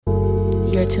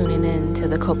You're tuning in to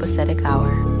the Copacetic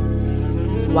Hour.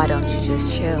 Why don't you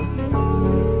just chill?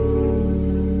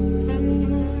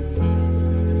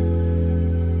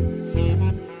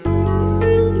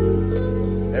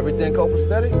 Everything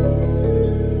copacetic?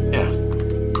 Yeah,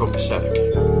 copacetic.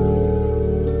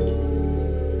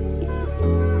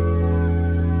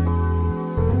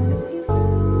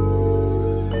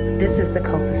 This is the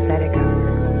Copacetic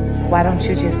Hour. Why don't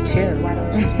you just chill?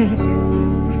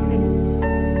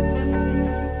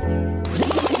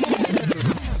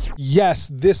 Yes,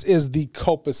 this is the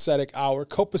Copacetic Hour.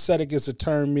 Copacetic is a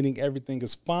term meaning everything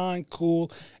is fine, cool,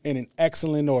 and in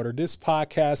excellent order. This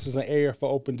podcast is an area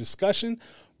for open discussion,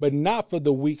 but not for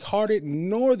the weak-hearted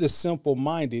nor the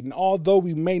simple-minded. And although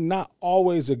we may not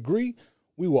always agree,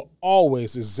 we will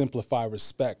always exemplify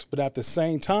respect. But at the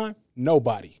same time,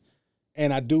 nobody,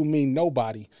 and I do mean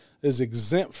nobody, is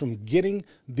exempt from getting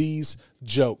these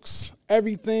jokes.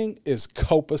 Everything is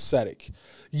copacetic.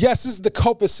 Yes, this is the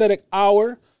Copacetic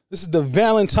Hour. This is the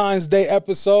Valentines Day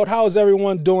episode. How is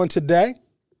everyone doing today?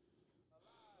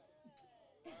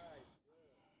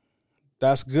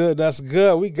 That's good. That's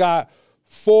good. We got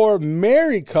 4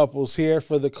 married couples here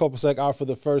for the Copacetic Hour for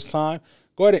the first time.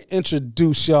 Go ahead and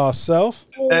introduce yourself.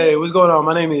 Hey, what's going on?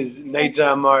 My name is Nate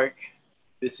John Mark.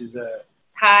 This is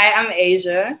Hi, I'm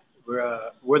Asia.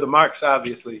 we're the Marks,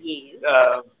 obviously.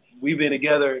 Yes. We've been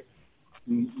together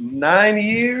 9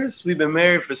 years. We've been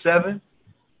married for 7.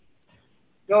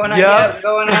 Going on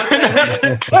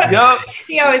 7. Yup.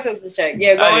 He always has to check.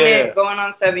 Yeah, going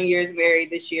on 7 years married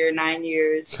this year, 9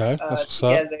 years Okay, that's what's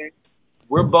together. up.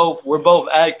 We're both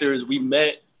actors. We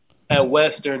met at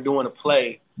Western doing a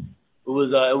play. It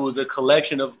was a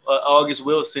collection of August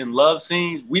Wilson love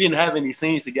scenes. We didn't have any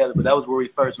scenes together, but that was where we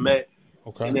first met.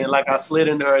 Okay. And then I slid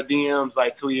into her DMs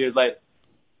 2 years later.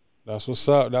 That's what's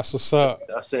up. That's what's up.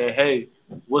 I said, "Hey,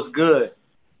 what's good?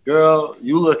 Girl,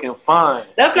 you looking fine."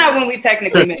 That's not when we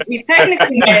technically met. We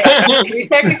technically met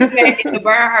in the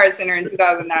Bernhardt Center in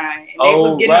 2009. And they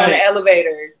was getting on the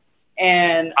elevator.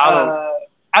 And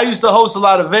I used to host a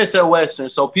lot of events at Western,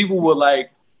 so people would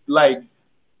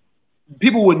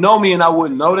people would know me and I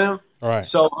wouldn't know them. All right.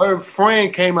 So her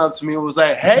friend came up to me and was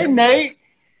like, "Hey, Nate."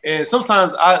 And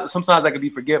sometimes I could be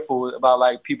forgetful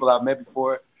about people I've met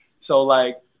before. So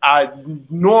I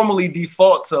normally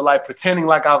default to pretending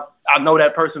I know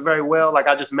that person very well.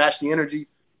 I just match the energy.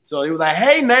 So he was like,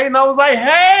 "Hey, Nate," and I was like,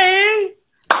 "Hey."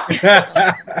 I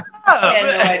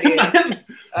had no idea.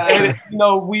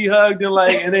 And, we hugged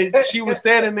and then she was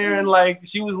standing there and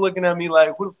she was looking at me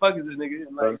like, "Who the fuck is this nigga?"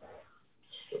 And,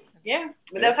 yeah,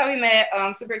 but that's how we met.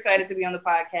 Super excited to be on the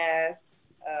podcast.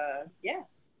 Yeah.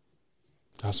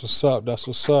 That's what's up. That's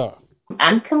what's up.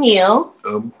 I'm Camille.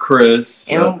 I'm Chris.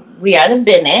 And we are the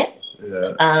Bennetts.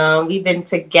 Yeah. We've been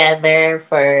together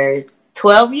for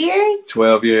 12 years.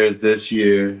 12 years this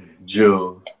year,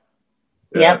 June.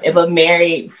 Yep, but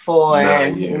married for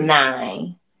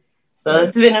 9. So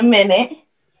it's been a minute.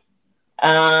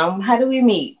 How do we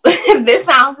meet? This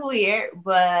sounds weird,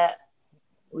 but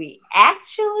we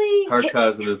actually... Her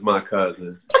cousin is my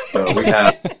cousin. So we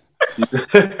have... it's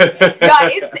not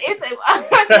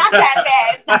that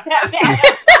bad. It's not that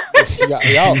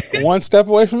bad. Y'all one step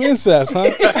away from incest,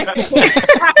 huh?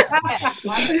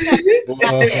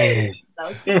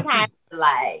 So she kind of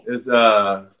it's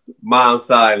mom's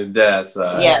side and dad's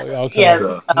side. Yeah. Okay.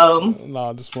 Yeah.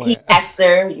 No, just he asked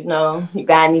her, you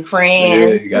got any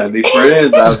friends? Yeah, you got any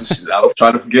friends? I was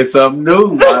trying to get something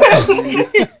new.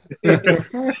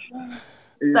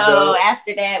 So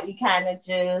after that, we kind of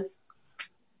just.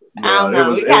 No, I don't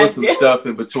know. It was some stuff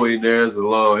in between there. It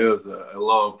was a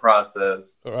long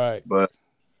process. All right. But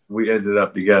we ended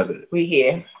up together. We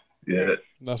here. Yeah.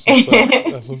 That's what's up.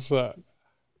 That's what's up.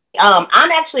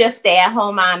 I'm actually a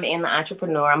stay-at-home mom and an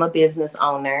entrepreneur. I'm a business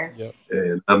owner. Yep.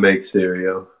 And I make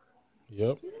cereal.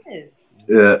 Yep.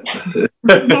 Yeah.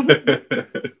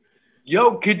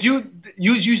 Yo, could you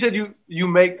said you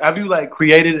make, have you tried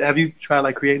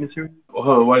creating cereal?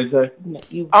 What did you say? No,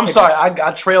 I'm sorry,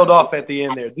 I trailed off at the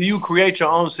end there. Do you create your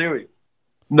own cereal?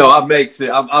 No, I make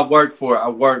cereal. I work for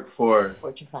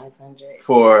Fortune 500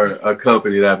 for a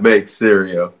company that makes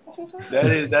cereal.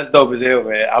 That's dope as hell,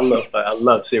 man. I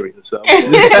love cereal. So.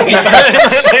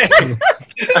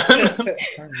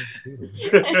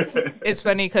 It's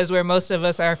funny because where most of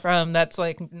us are from, that's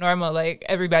normal.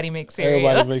 Everybody makes cereal.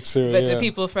 Everybody makes cereal. But to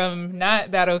people from not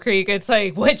Battle Creek, it's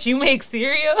what, you make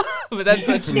cereal? But that's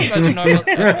such a normal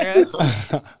stuff for us.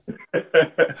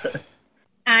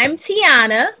 I'm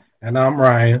TeYonna. And I'm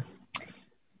Ryan.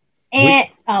 And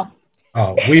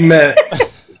we met.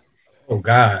 Oh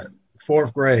God,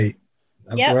 4th grade.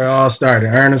 That's where it all started.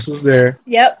 Ernest was there.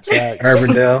 Yep.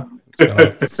 Urbandale.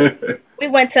 We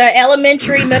went to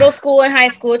elementary, middle school, and high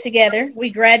school together. We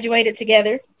graduated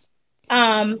together.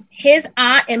 His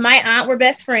aunt and my aunt were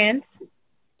best friends.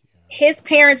 His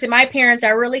parents and my parents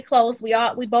are really close. We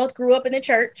both grew up in the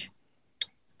church.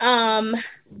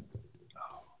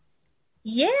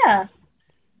 Yeah.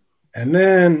 And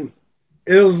then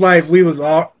it was like we was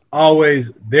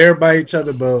always there by each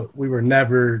other, but we were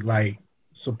never like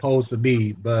supposed to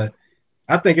be. But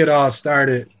I think it all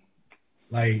started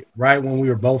like right when we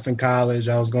were both in college.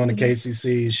 I was going to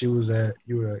KCC.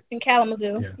 You were in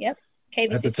Kalamazoo. Yep.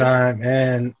 KVCC. At the time.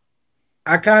 And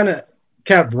I kind of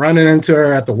kept running into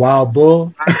her at the Wild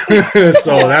Bull.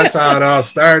 So that's how it all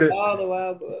started. Oh, the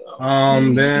Wild Bull.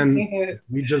 Then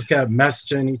we just kept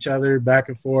messaging each other back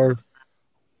and forth.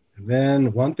 And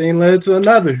then one thing led to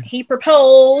another. He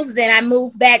proposed, then I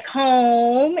moved back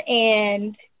home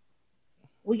and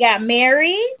we got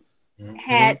married,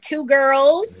 had 2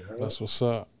 girls. That's what's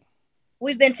up.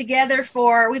 We've been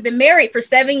married for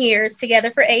 7 years,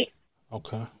 together for 8.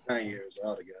 Okay. 9 years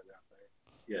altogether.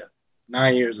 Yeah.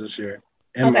 9 years this year.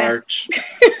 In March.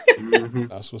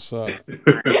 That's what's up.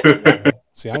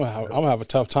 See, I'm gonna have a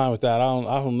tough time with that. I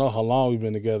don't know how long we've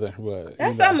been together, but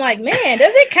that's something like, man,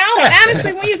 does it count?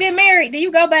 Honestly, when you get married, do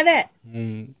you go by that?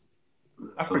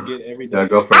 I forget every day. I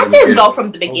just go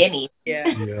from the beginning.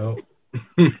 Yeah.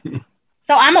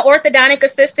 So I'm an orthodontic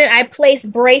assistant. I place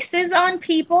braces on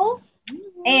people,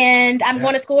 and I'm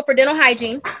going to school for dental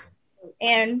hygiene.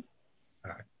 And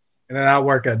then I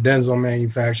work at Denzel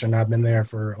Manufacturing. I've been there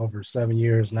for over 7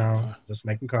 years now, just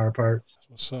making car parts.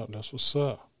 That's what's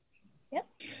up. Yep.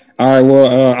 All right.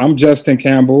 Well, I'm Justin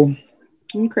Campbell.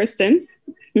 I'm Kristen.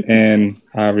 And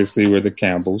obviously we're the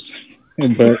Campbells.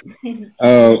 But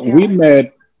we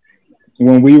met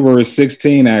when we were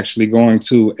 16, actually going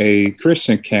to a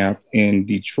Christian camp in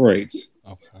Detroit.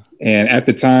 And at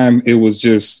the time, it was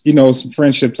just, some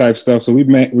friendship type stuff. So we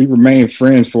remained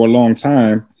friends for a long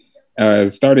time.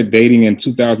 Started dating in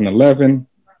 2011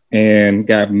 and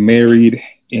got married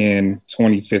in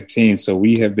 2015. So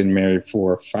we have been married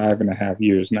for 5.5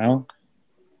 years now.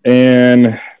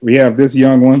 And we have this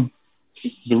young one.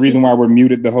 It's the reason why we're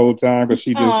muted the whole time, because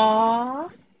she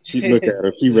look at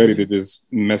her. She ready to just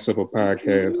mess up a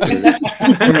podcast.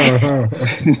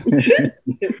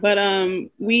 But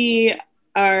we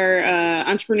are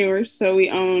entrepreneurs, so we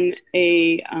own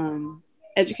a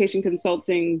education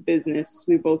consulting business.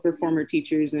 We both were former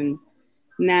teachers, and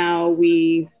now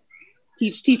we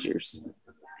teach teachers,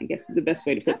 I guess is the best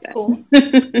way to put that. Cool.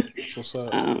 What's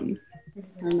up? I don't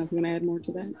know if you want to add more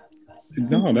to that.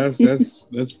 No,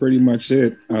 that's pretty much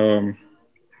it.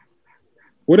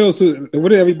 What else?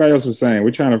 What everybody else was saying?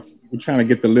 We're trying to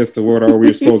get the list of what all we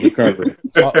were supposed to cover.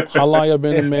 How long y'all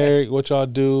been married? What y'all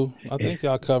do? I think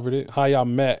y'all covered it. How y'all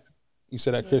met? You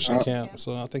said at Christian camp,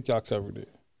 so I think y'all covered it.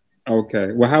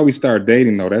 Okay. Well, how we started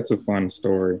dating though, that's a fun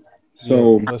story.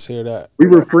 So let's hear that. We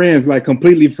were friends, like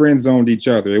completely friend zoned each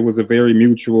other. It was a very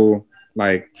mutual,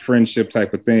 like friendship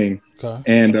type of thing. Okay.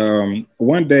 And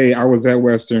one day I was at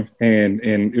Western and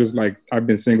it was like, I've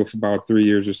been single for about 3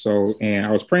 years or so. And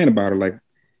I was praying about it. Like,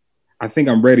 I think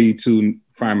I'm ready to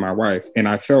find my wife. And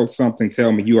I felt something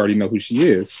tell me, you already know who she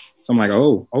is. So I'm like,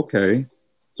 oh, okay.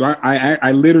 So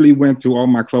I literally went through all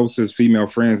my closest female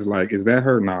friends. Like, is that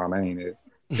her? No, that ain't it.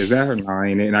 Is that her? No,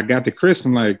 ain't it. And I got to Chris.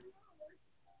 I'm like,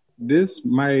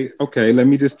 okay, let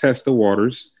me just test the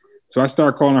waters. So I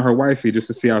started calling her wifey just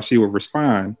to see how she would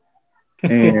respond.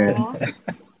 And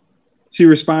she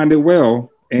responded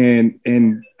well. And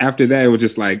after that, it was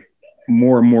just like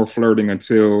more and more flirting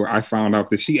until I found out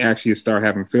that she actually started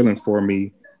having feelings for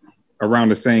me around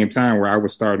the same time, where I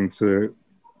was starting to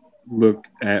look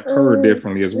at her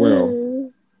differently as well.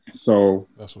 So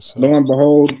lo and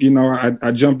behold,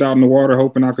 I jumped out in the water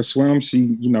hoping I could swim.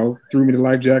 She, threw me the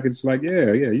life jacket. It's like,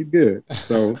 yeah, you good.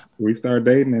 So we started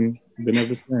dating and been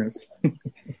ever since.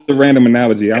 The random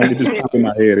analogy. It just popped in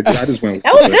my head. I just went.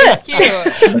 That was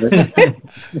good.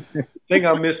 I think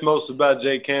I miss most about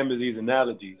Jay Campbell's these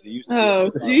analogies. Do you?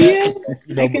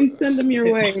 I can send them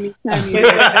your way anytime you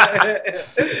want.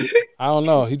 I don't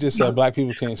know. He just said black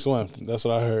people can't swim. That's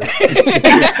what I heard.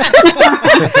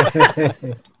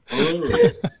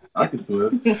 I can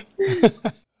swim.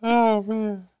 Oh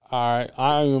man! All right,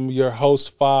 I am your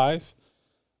host 5.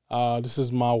 This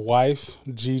is my wife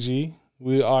Gigi.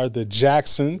 We are the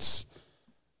Jacksons.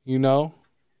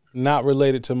 Not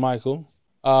related to Michael.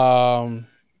 I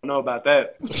know about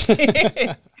that.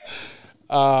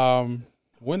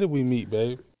 When did we meet,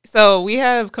 babe? So we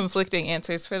have conflicting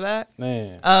answers for that.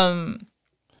 Man.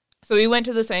 So we went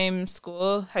to the same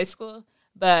school, high school,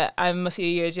 but I'm a few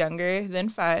years younger than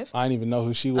 5. I didn't even know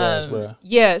who she was, bro.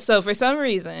 Yeah, so for some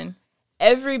reason,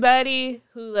 everybody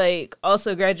who like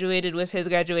also graduated with his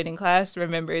graduating class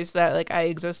remembers that like I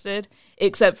existed,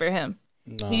 except for him.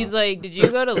 No. He's like, did you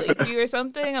go to Lakeview or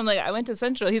something? I'm like, I went to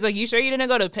Central. He's like, you sure you didn't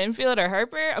go to Penfield or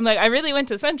Harper? I'm like, I really went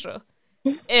to Central.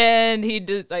 And he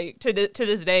did, like, to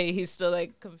this day, he's still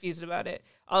like confused about it.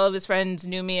 All of his friends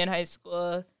knew me in high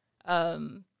school.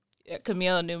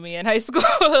 Camille knew me in high school.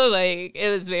 Like,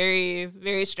 it was very,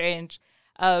 very strange.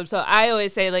 So I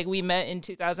always say like we met in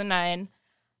 2009,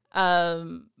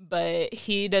 but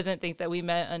he doesn't think that we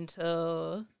met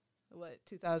until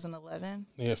 2011?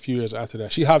 Yeah, a few years after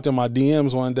that. She hopped in my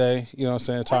DMs one day, you know what I'm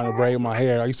saying, trying to braid my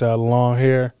hair. I used to have long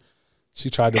hair. She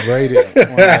tried to braid it.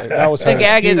 That was her The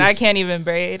gag excuse. is I can't even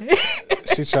braid.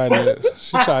 She tried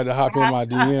to hop in my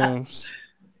DMs,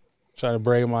 try to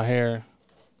braid my hair.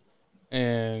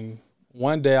 And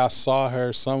one day I saw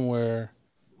her somewhere.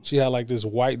 She had like this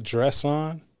white dress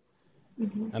on.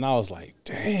 Mm-hmm. And I was like,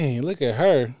 dang, look at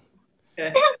her.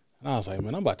 Okay. And I was like,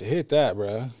 man, I'm about to hit that,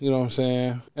 bro. You know what I'm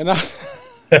saying? And I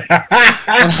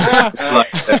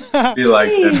be like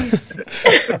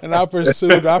that. And I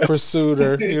pursued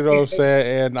her, you know what I'm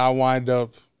saying? And I wind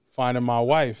up finding my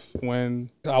wife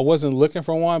when I wasn't looking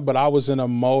for one, but I was in a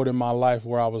mode in my life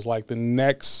where I was like, the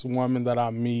next woman that I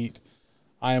meet,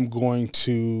 I am going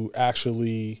to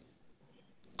actually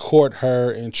court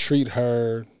her and treat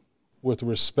her with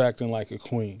respect and like a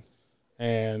queen.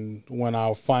 And when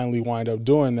I finally wind up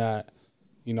doing that,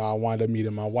 you know, I wind up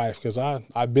meeting my wife because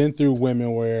I've been through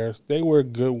women where they were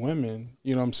good women,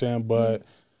 you know what I'm saying, but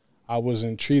I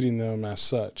wasn't treating them as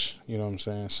such, you know what I'm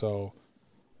saying. So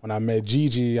when I met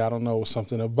Gigi, I don't know, it was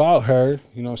something about her,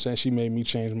 you know what I'm saying, she made me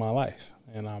change my life,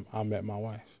 and I met my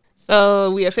wife. So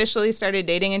we officially started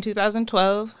dating in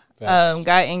 2012,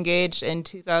 got engaged in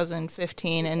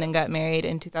 2015, and then got married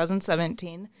in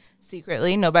 2017.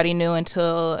 Secretly, nobody knew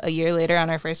until a year later on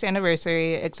our first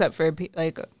anniversary, except for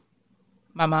like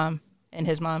my mom and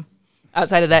his mom.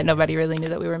 Outside of that, nobody really knew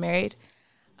that we were married.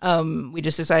 We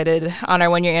just decided on our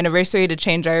 1-year anniversary to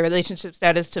change our relationship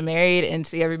status to married and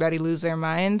see everybody lose their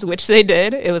minds, which they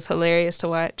did. It was hilarious to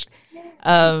watch.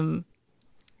 But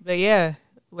yeah,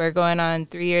 we're going on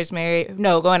 4 years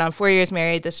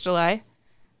married this July.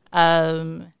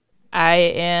 I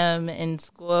am in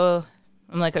school.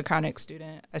 I'm like a chronic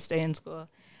student. I stay in school.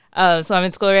 So I'm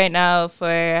in school right now for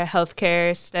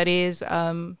healthcare studies,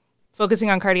 focusing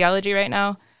on cardiology right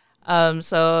now.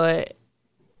 So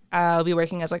I'll be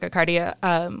working as like a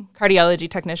cardiology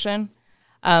technician.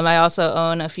 I also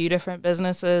own a few different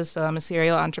businesses, so I'm a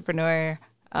serial entrepreneur.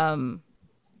 A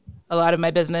lot of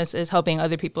my business is helping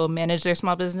other people manage their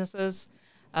small businesses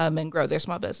and grow their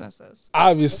small businesses.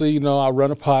 Obviously, you know, I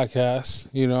run a podcast,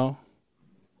 you know,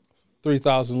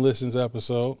 3,000 listens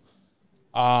episode.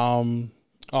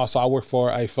 Also, I work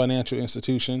for a financial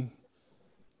institution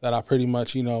that I pretty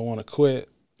much, you know, want to quit.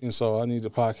 And so I need the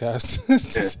podcast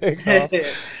to take off. You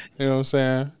know what I'm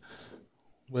saying?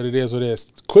 But it is what it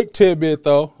is. Quick tidbit,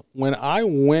 though. When I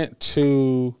went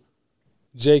to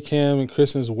J. Cam and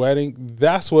Kristen's wedding,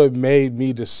 that's what made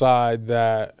me decide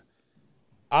that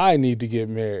I need to get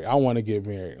married. I want to get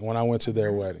married when I went to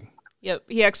their wedding. Yep.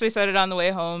 He actually said it on the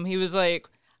way home. He was like,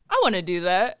 I want to do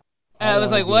that. And I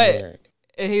was like, what? Married.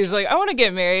 And he was like, I want to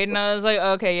get married. And I was like,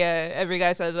 okay, yeah, every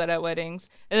guy says that at weddings.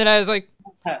 And then I was like,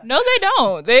 no, they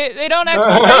don't. They don't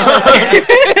actually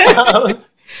say that.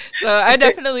 So I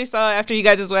definitely saw, after you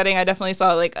guys' wedding, I definitely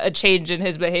saw like a change in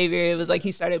his behavior. It was like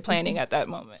he started planning at that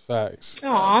moment. Facts.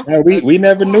 Aww. Yeah, we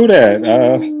never knew that.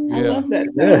 I love that.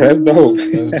 Yeah, that's dope.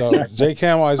 That's dope. J.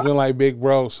 Cam always been like big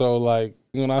bro. So like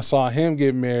when I saw him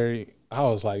get married, I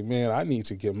was like, man, I need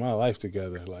to get my life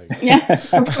together. Like,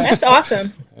 that's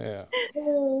awesome. Yeah,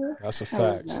 that's a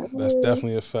fact. That's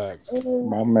definitely a fact.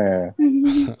 My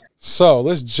man. So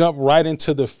let's jump right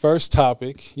into the first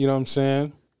topic. You know what I'm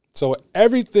saying? So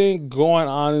everything going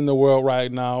on in the world right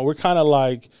now, we're kind of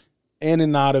like in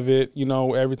and out of it, you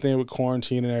know, everything with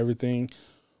quarantine and everything.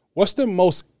 What's the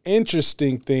most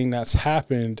interesting thing that's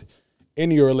happened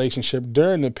in your relationship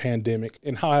during the pandemic,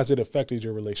 and how has it affected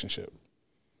your relationship?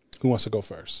 Who wants to go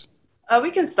first?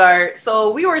 We can start.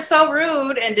 So we were so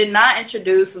rude and did not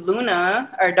introduce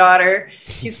Luna, our daughter.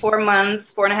 She's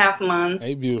 4.5 months.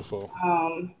 Hey, beautiful.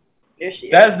 There she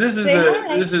is.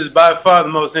 This is by far the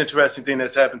most interesting thing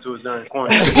that's happened to us during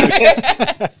quarantine.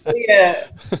 Yeah.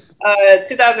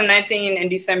 2019 in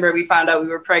December, we found out we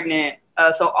were pregnant.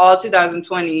 So all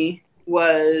 2020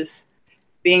 was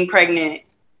being pregnant,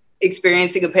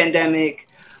 experiencing a pandemic.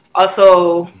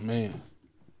 Also,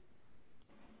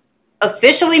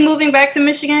 officially moving back to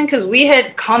Michigan, because we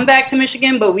had come back to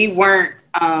Michigan, but we weren't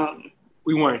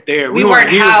We weren't there. We weren't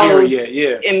housed yet.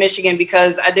 Yeah. in Michigan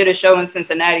because I did a show in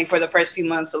Cincinnati for the first few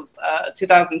months of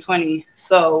 2020.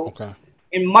 So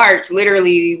in March,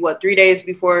 literally, 3 days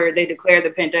before they declared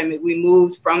the pandemic, we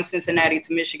moved from Cincinnati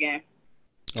to Michigan.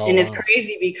 And it's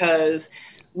crazy because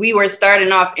we were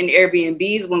starting off in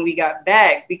Airbnbs when we got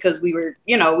back because we were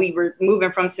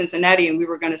moving from Cincinnati and we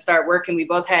were going to start working. We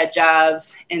both had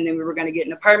jobs and then we were going to get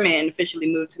an apartment and officially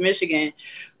move to Michigan.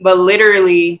 But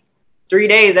literally 3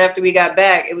 days after we got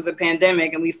back, it was a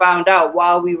pandemic and we found out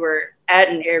while we were at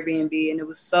an Airbnb, and it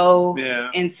was so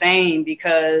insane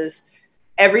because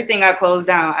everything got closed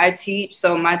down. I teach,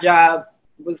 so my job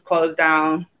was closed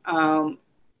down.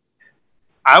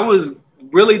 I was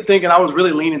really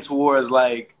leaning towards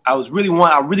like I really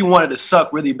wanted to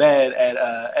suck really bad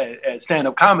at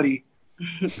stand-up comedy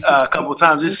a couple of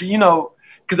times, just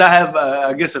because I have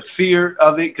I guess a fear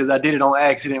of it because I did it on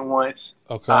accident once.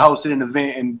 I hosted an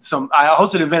event I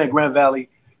hosted an event at Grand Valley,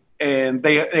 and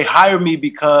they hired me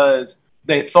because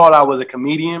they thought I was a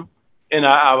comedian, and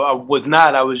I was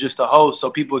not. I was just a host,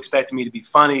 so people expected me to be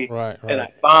funny, and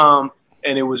I bombed.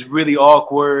 And it was really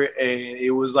awkward, and it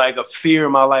was like a fear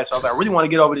in my life. So I was like, I really want to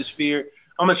get over this fear.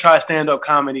 I'm going to try stand-up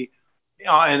comedy.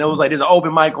 And it was like, there's an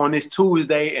open mic on this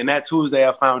Tuesday, and that Tuesday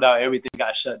I found out everything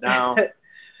got shut down.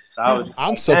 So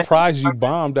I'm surprised you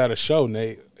bombed at a show,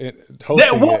 Nate.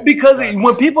 Because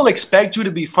when people expect you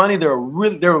to be funny, they're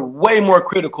way more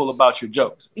critical about your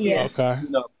jokes. Yeah. Okay.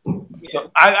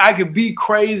 So I could be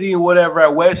crazy and whatever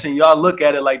at West, and y'all look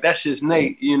at it like that's just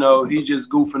Nate. He's just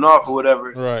goofing off or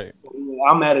whatever. Right.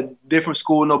 I'm at a different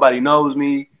school. Nobody knows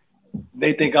me.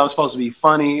 They think I'm supposed to be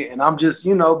funny, and I'm just,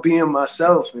 being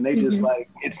myself. And they just like,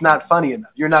 it's not funny enough.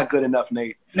 You're not good enough,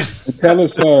 Nate. Tell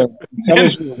us your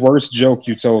worst joke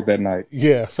you told that night.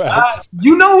 Yeah, facts.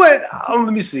 You know what?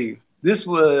 Let me see. This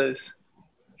was.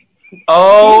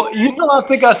 I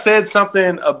think I said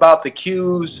something about the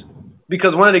cues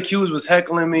because one of the cues was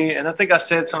heckling me, and I think I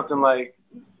said something like,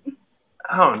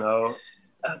 I don't know.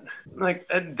 Like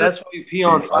that's why you pee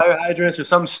on fire hydrants or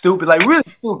something stupid, like really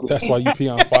stupid. That's why you pee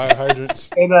on fire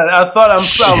hydrants. And I thought I was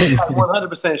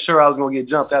 100% sure I was gonna get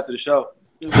jumped after the show.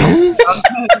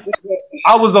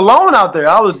 I was alone out there.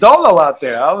 I was dolo out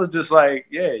there. I was just like,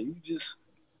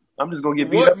 I'm just gonna get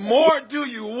beat up. What more do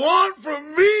you want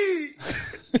from me?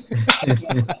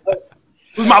 It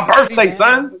was my birthday,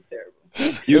 son.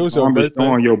 It was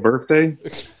on your birthday.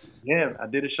 Yeah, I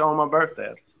did a show on my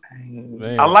birthday.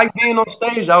 Man. I like being on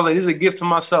stage. I was like, this is a gift to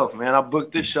myself, man. I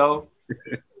booked this show.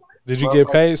 Did you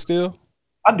get paid still?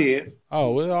 I did.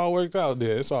 Oh, well, it all worked out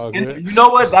there. It's all good. And you know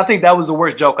what? I think that was the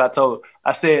worst joke I told.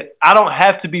 I said, I don't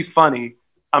have to be funny.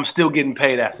 I'm still getting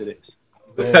paid after this.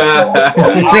 I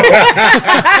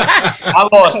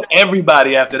lost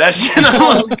everybody after that shit.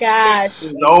 Oh, gosh.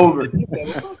 It's over.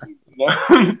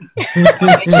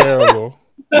 Terrible.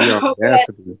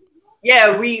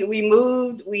 Yeah, we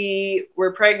moved. We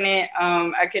were pregnant.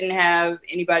 I couldn't have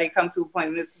anybody come to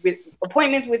appointments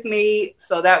with me,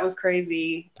 so that was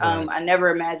crazy. I never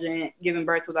imagined giving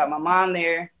birth without my mom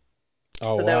there. That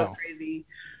was crazy.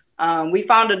 We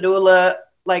found a doula,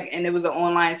 and it was an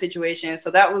online situation, so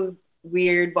that was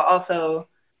weird. But also,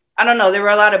 I don't know. There were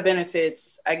a lot of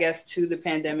benefits, I guess, to the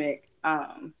pandemic.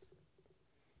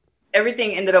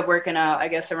 Everything ended up working out, I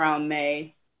guess, around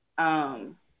May.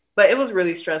 But it was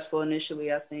really stressful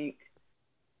initially, I think.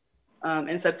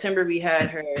 In September we had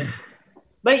her.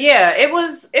 But yeah, it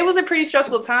was a pretty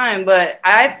stressful time. But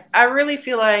I really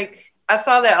feel like I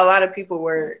saw that a lot of people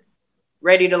were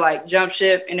ready to jump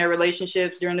ship in their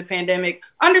relationships during the pandemic.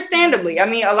 Understandably. I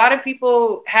mean, a lot of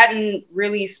people hadn't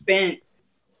really spent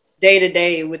day to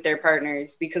day with their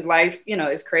partners because life,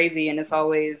 is crazy and it's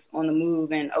always on the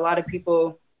move. And a lot of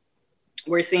people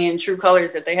were seeing true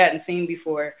colors that they hadn't seen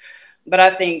before. But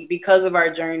I think because of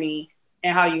our journey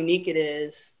and how unique it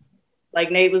is,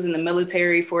 Nate was in the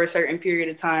military for a certain period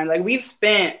of time. We've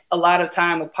spent a lot of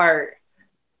time apart,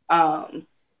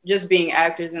 just being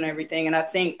actors and everything. And I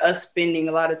think us spending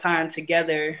a lot of time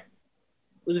together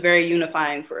was very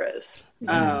unifying for us.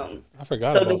 I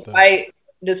forgot so about that.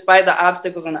 Despite the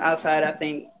obstacles on the outside, I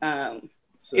think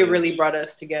it really brought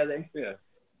us together. Yeah.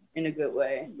 In a good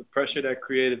way. The pressure that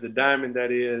created the diamond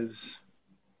that is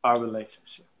our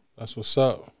relationship. That's what's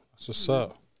up.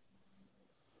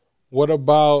 What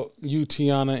about you,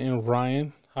 TeYonna and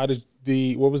Ryan?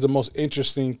 What was the most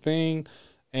interesting thing,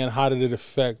 and how did it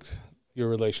affect your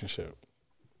relationship?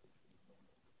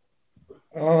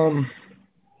 Well,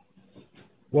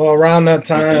 around that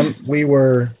time, we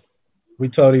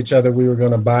told each other we were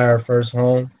going to buy our first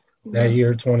home that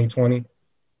year, 2020,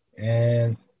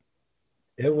 and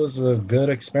it was a good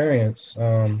experience.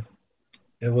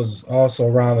 it was also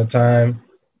around the time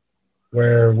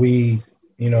where we,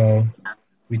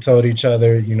 we told each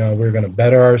other, we're going to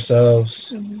better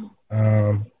ourselves.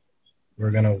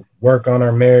 We're going to work on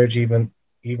our marriage even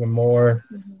more,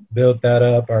 build that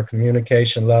up, our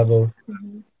communication level.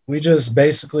 We just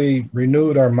basically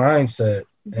renewed our mindset.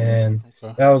 And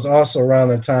that was also around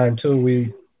the time too,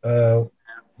 we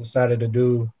decided to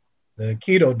do the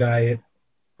keto diet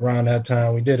around that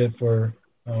time. We did it for,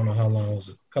 I don't know how long, was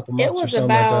it a couple months or something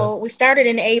like that? We started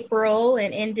in April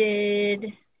and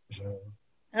ended.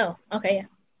 Oh, okay. Yeah.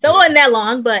 So it wasn't that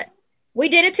long, but we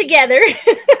did it together.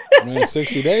 I mean,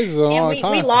 60 days is a long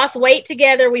time. We lost weight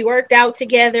together. We worked out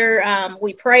together.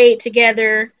 We prayed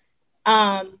together.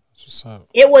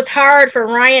 It was hard for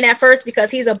Ryan at first because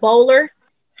he's a bowler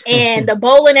and the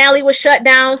bowling alley was shut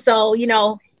down. So,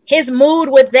 his mood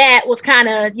with that was kind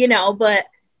of, but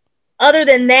other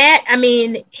than that, I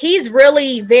mean, he's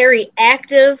really very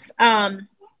active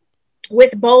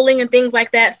with bowling and things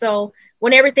like that. So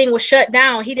when everything was shut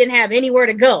down, he didn't have anywhere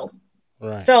to go.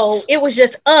 Right. So it was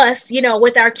just us,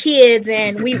 with our kids,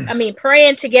 and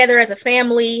praying together as a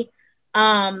family,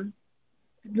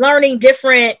 learning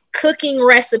different cooking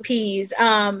recipes,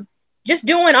 just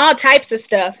doing all types of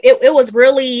stuff. It was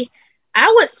really,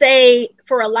 I would say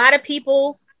for a lot of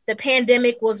people, the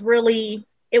pandemic was really,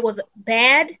 it was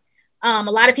bad. A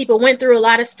lot of people went through a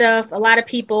lot of stuff. A lot of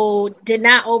people did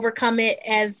not overcome it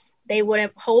as they would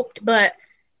have hoped, but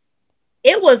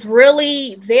it was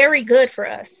really very good for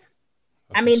us.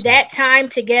 I mean, that time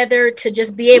together to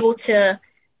just be able to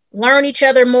learn each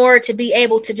other more, to be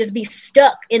able to just be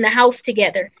stuck in the house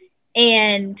together.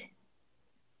 And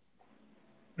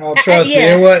trust me,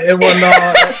 it wasn't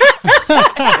all,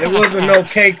 it wasn't no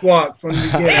cakewalk from the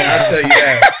beginning, I'll tell you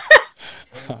that.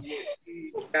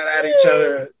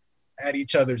 Got at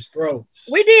each other's throats.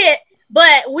 We did,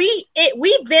 but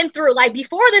we've been through, like,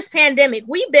 before this pandemic,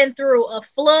 we've been through a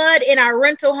flood in our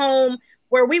rental home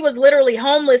where we was literally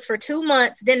homeless for 2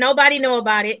 months. Didn't nobody know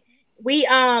about it. We've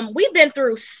been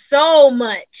through so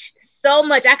much.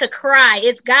 I could cry.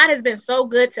 God has been so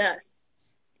good to us.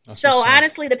 So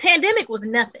honestly, the pandemic was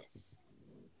nothing.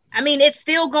 I mean, it's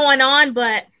still going on,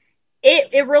 but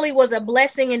it really was a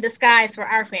blessing in disguise for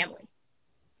our family.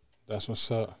 That's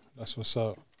what's up.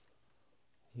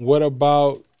 What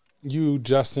about you,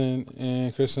 Justin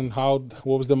and Kristen? What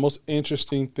was the most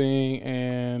interesting thing,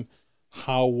 and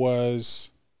how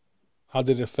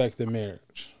did it affect the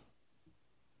marriage?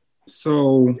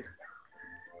 So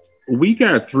we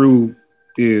got through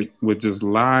it with just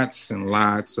lots and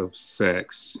lots of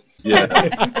sex. Yeah.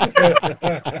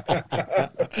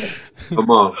 Come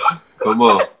on.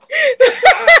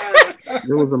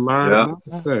 There was a lot of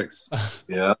sex.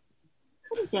 Yeah.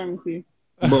 What is wrong with you?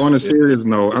 But on a serious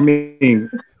note, I mean,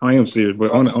 I am serious, but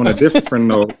on a different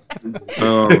note,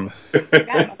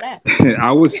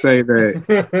 I would say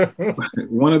that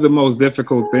one of the most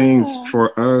difficult things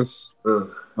for us,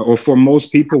 or for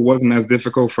most people, wasn't as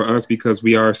difficult for us because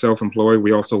we are self-employed.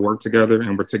 We also work together,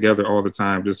 and we're together all the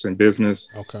time, just in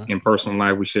business, in personal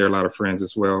life. We share a lot of friends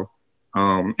as well,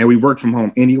 and we work from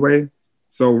home anyway.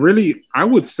 So really, I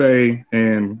would say,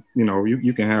 and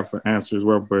you can have an answer as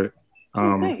well, but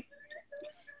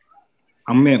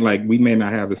I meant, like, we may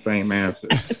not have the same answer.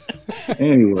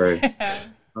 Anyway,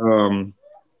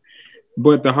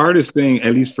 but the hardest thing,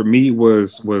 at least for me,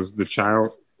 was the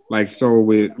child. Like, so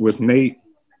with Nate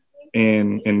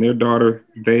and their daughter,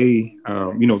 they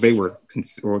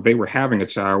were having a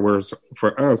child, whereas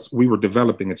for us, we were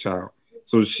developing a child.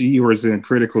 So she was in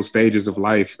critical stages of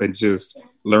life and just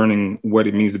learning what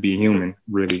it means to be a human,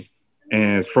 really.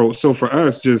 And so for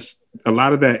us, just a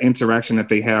lot of that interaction that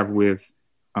they have with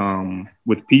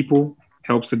people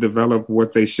helps to develop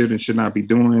what they should and should not be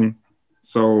doing.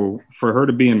 So for her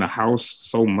to be in the house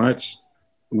so much,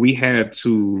 we had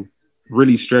to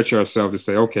really stretch ourselves to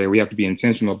say, okay, we have to be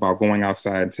intentional about going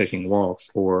outside and taking walks,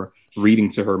 or reading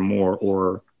to her more,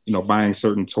 or buying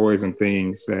certain toys and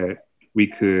things that we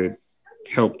could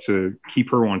help to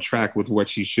keep her on track with what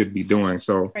she should be doing.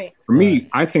 So for me,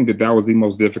 I think that was the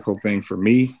most difficult thing for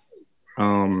me.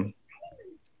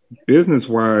 Business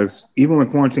wise, even when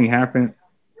quarantine happened,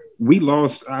 we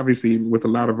lost, obviously, with a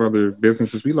lot of other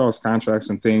businesses, we lost contracts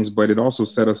and things, but it also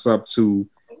set us up to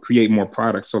create more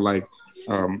products. So like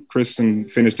Kristen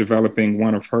finished developing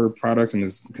one of her products and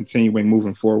is continuing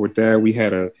moving forward with that. We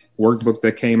had a workbook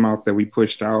that came out that we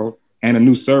pushed out, and a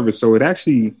new service. So it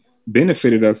actually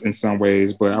benefited us in some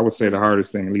ways, but I would say the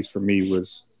hardest thing, at least for me,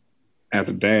 was as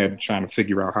a dad trying to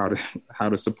figure out how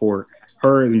to support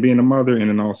her and being a mother, and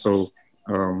then also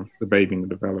the baby in the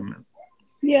development.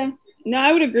 Yeah, no,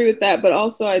 I would agree with that, but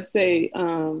also I'd say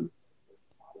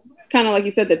kind of like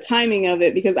you said, the timing of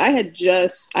it, because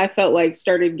I felt like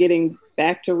started getting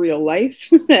back to real life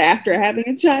after having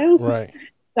a child. Right.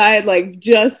 I had like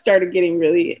just started getting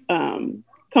really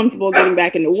comfortable getting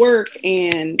back into work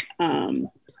and,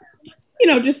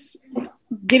 just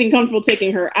getting comfortable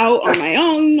taking her out on my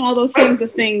own, all those kinds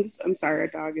of things. I'm sorry, our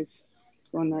dog is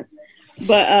going nuts.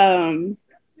 But,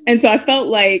 and so I felt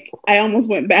like I almost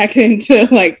went back into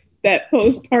like that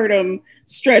postpartum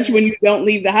stretch when you don't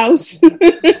leave the house.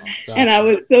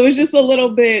 And so it was just a little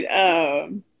bit,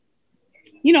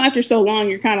 after so long,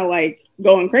 you're kind of like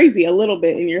going crazy a little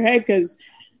bit in your head because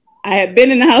I had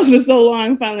been in the house for so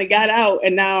long, finally got out,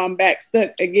 and now I'm back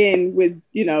stuck again with,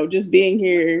 just being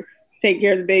here, take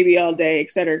care of the baby all day,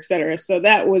 et cetera, et cetera. So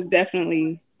that was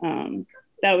definitely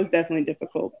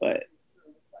difficult, but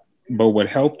what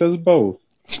helped us both.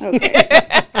 Okay.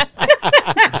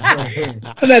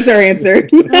 So that's our answer.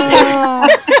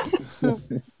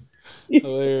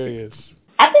 Hilarious.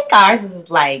 I think ours is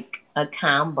like a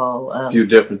combo of a few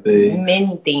different things.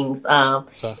 Many things.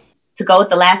 To go with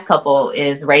the last couple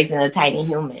is raising a tiny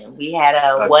human. We had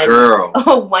a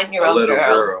 1-year-old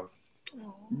girl.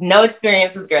 No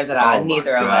experience with girls at all,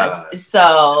 neither of us.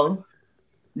 So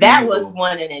that was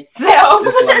one in itself.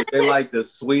 It's like they're like the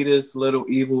sweetest little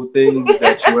evil things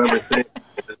that you ever seen.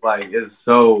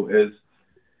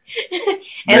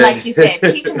 And like she said,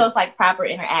 teaching those like proper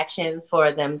interactions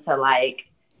for them to like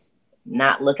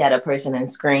not look at a person and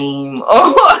scream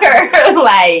or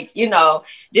like,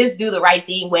 just do the right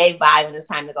thing, wave bye when it's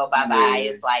time to go bye-bye.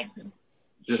 It's like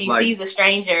she sees a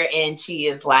stranger and she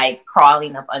is like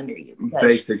crawling up under you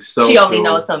because she only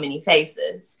knows so many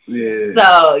faces.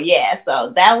 Yeah.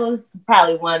 So that was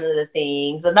probably one of the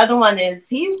things. Another one is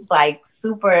he's like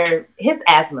his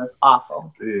asthma is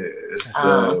awful.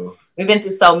 Yeah. We've been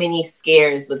through so many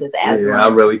scares with his asthma. Yeah, I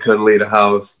really couldn't leave the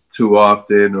house too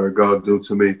often or go do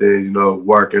too many things,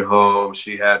 work at home.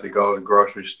 She had to go to the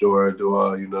grocery store, do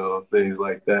all, things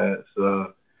like that.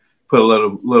 So put a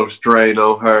little strain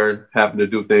on her, having to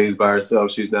do things by herself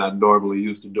she's not normally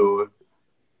used to doing.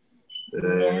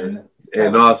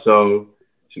 And also,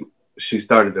 she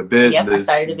started a business. Yep, I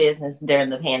started a business during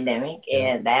the pandemic,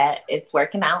 and it's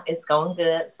working out. It's going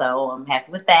good, so I'm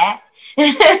happy with that.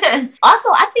 Also,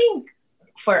 I think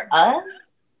for us,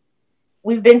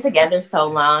 we've been together so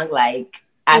long. Like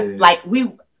I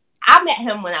met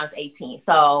him when I was 18,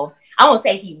 so I won't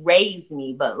say he raised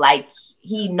me, but like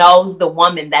he knows the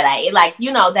woman that I like,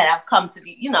 that I've come to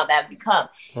be, that I've become.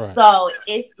 Right. So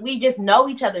we just know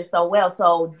each other so well.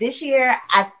 So this year,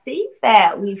 I think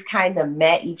that we've kind of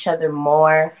met each other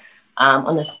more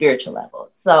on a spiritual level.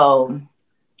 So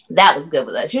that was good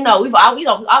with us. We've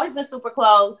always been super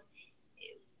close.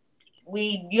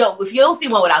 If you don't see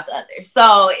one without the other,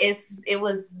 so it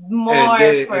was more.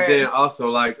 And then also,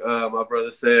 like my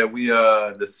brother said, we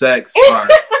the sex part,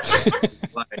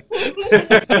 like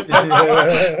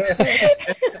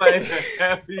a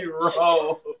heavy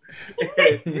role,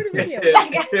 and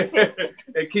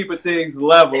keeping things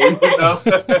level,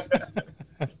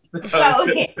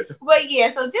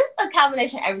 So just a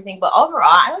combination of everything. But overall,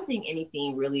 I don't think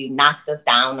anything really knocked us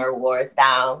down or wore us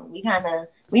down.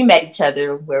 We met each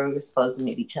other where we were supposed to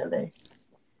meet each other.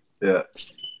 Yeah.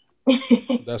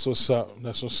 That's what's up.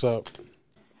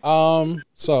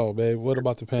 So, babe, what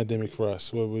about the pandemic for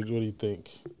us? What do you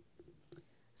think?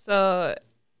 So,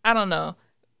 I don't know.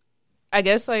 I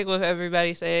guess, like, with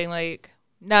everybody saying, like,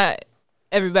 not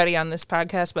everybody on this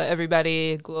podcast, but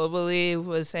everybody globally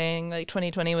was saying, like,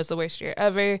 2020 was the worst year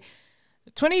ever.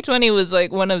 2020 was,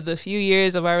 like, one of the few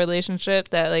years of our relationship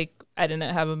that, like, I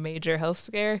didn't have a major health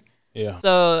scare. Yeah.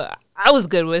 So I was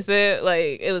good with it.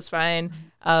 Like, it was fine.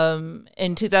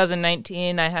 In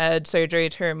 2019, I had surgery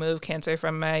to remove cancer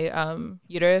from my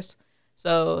uterus.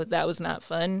 So that was not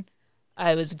fun.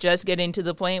 I was just getting to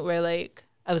the point where, like,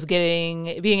 I was being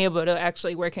able to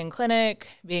actually work in clinic,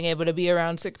 being able to be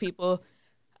around sick people,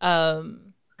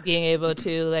 being able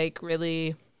to, like,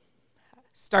 really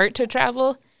start to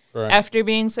travel after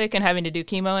being sick and having to do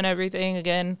chemo and everything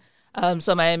again.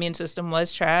 So my immune system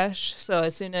was trash. So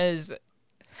as soon as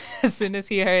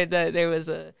he heard that there was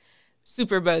a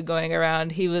superbug going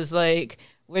around, he was like,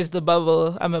 "Where's the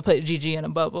bubble? I'm gonna put Gigi in a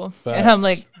bubble." Facts. And I'm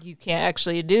like, "You can't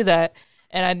actually do that."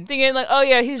 And I'm thinking like, "Oh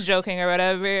yeah, he's joking or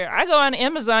whatever." I go on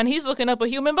Amazon, he's looking up a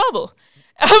human bubble.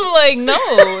 I'm like, "No,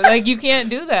 like you can't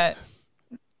do that."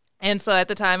 And so at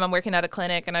the time, I'm working at a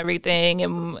clinic and everything,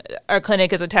 and our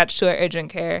clinic is attached to our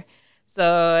urgent care.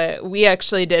 So we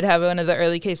actually did have one of the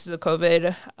early cases of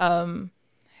COVID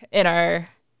in our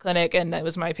clinic, and that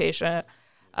was my patient.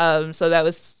 So that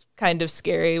was kind of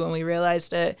scary when we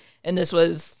realized it. And this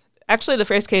was actually the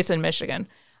first case in Michigan.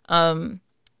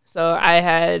 So I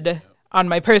had on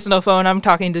my personal phone, I'm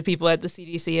talking to people at the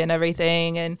CDC and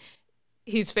everything, and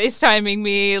he's FaceTiming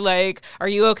me like, "Are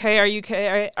you okay? Are you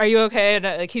okay? Are you okay?" And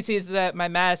like he sees that my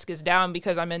mask is down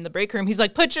because I'm in the break room. He's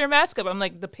like, "Put your mask up." I'm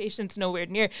like, "The patient's nowhere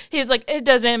near." He's like, "It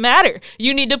doesn't matter.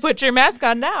 You need to put your mask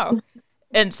on now."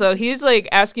 And so he's like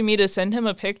asking me to send him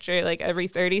a picture like every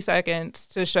 30 seconds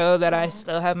to show that I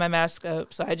still have my mask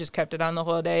up. So I just kept it on the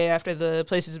whole day after the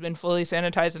place has been fully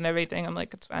sanitized and everything. I'm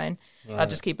like, it's fine. I'll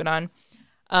just keep it on.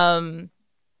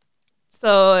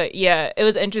 So yeah, it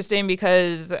was interesting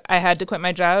because I had to quit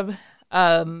my job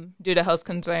due to health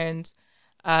concerns.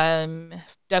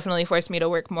 Definitely forced me to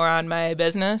work more on my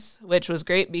business, which was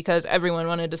great because everyone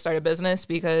wanted to start a business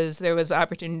because there was the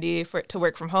opportunity to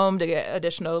work from home to get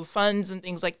additional funds and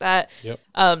things like that. Yep.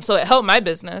 So it helped my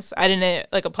business. I didn't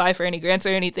like apply for any grants or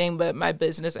anything, but my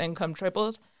business income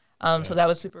tripled. So that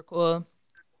was super cool.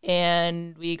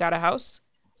 And we got a house.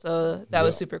 So that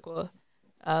was super cool.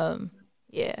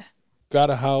 Yeah. Got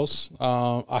a house.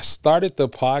 I started the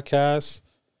podcast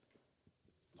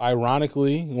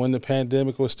ironically when the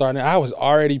pandemic was starting. I was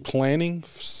already planning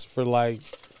for like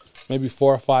maybe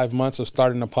 4 or 5 months of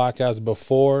starting the podcast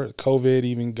before COVID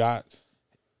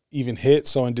even hit.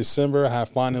 So in December, I had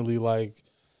finally like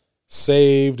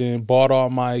saved and bought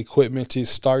all my equipment to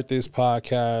start this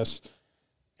podcast.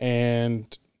 And,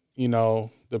 you know,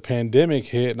 the pandemic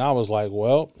hit and I was like,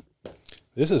 well,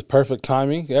 this is perfect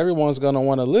timing. Everyone's going to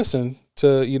want to listen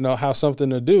to, you know, have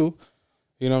something to do.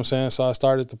 You know what I'm saying? So I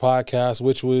started the podcast,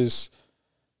 which was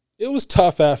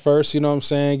tough at first, you know what I'm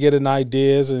saying? Getting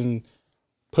ideas and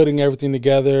putting everything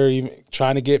together, even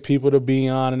trying to get people to be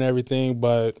on and everything.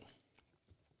 But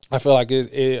I feel like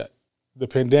the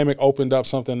pandemic opened up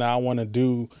something that I want to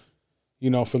do, you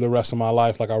know, for the rest of my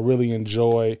life. Like I really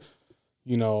enjoy,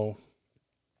 you know,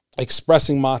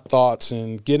 expressing my thoughts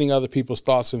and getting other people's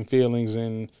thoughts and feelings.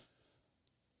 And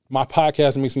my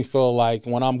podcast makes me feel like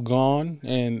when I'm gone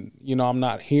and, you know, I'm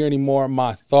not here anymore,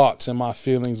 my thoughts and my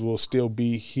feelings will still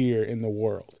be here in the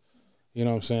world. You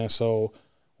know what I'm saying? So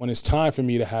when it's time for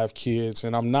me to have kids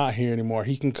and I'm not here anymore,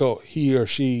 he or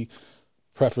she,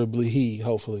 preferably he,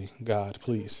 hopefully, God,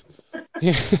 please.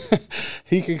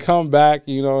 He can come back,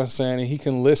 you know what I'm saying, and he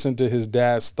can listen to his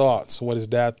dad's thoughts, what his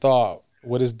dad thought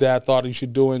he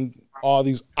should do in all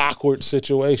these awkward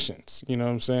situations. You know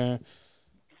what I'm saying?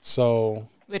 So...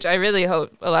 Which I really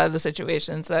hope a lot of the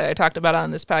situations that I talked about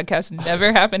on this podcast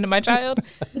never happened to my child.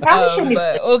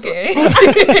 But okay.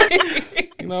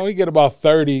 You know, we get about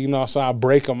 30, you know, so I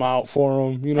break them out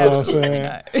for them. You know Absolutely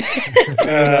what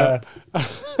I'm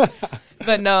saying?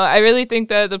 But no, I really think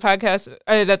that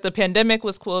that the pandemic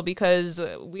was cool because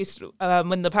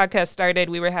when the podcast started,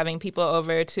 we were having people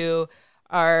over to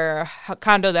our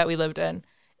condo that we lived in.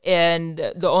 And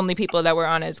the only people that were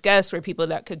on as guests were people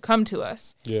that could come to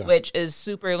us, which is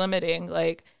super limiting.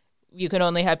 Like, you can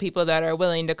only have people that are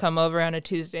willing to come over on a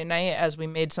Tuesday night, as we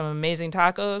made some amazing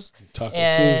tacos.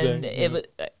 Tuesday.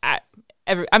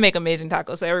 I make amazing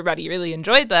tacos, so everybody really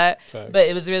enjoyed that. Thanks. But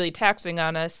it was really taxing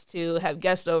on us to have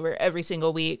guests over every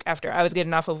single week after I was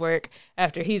getting off of work,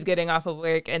 after he's getting off of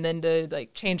work, and then to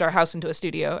like change our house into a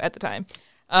studio at the time.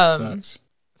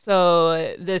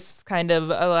 So this kind of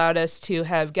allowed us to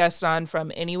have guests on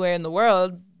from anywhere in the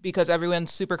world because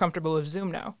everyone's super comfortable with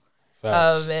Zoom now.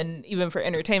 And even for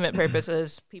entertainment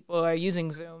purposes, people are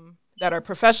using Zoom that are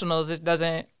professionals. It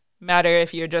doesn't matter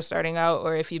if you're just starting out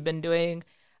or if you've been doing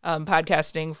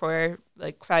podcasting for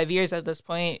like 5 years at this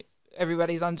point.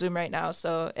 Everybody's on Zoom right now.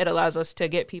 So it allows us to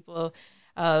get people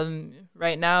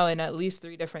right now in at least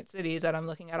 3 different cities that I'm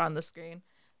looking at on the screen.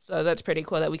 So that's pretty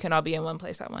cool that we can all be in one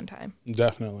place at one time.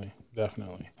 Definitely.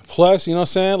 Plus, you know what I'm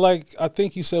saying? Like, I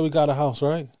think you said we got a house,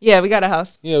 right? Yeah, we got a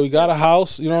house. Yeah, we got a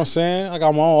house. You know what I'm saying? I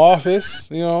got my own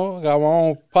office, you know. I got my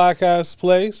own podcast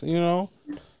place, you know.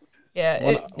 Yeah.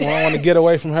 When I want to get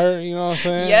away from her, you know what I'm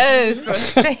saying? Yes.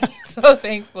 So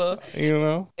thankful. You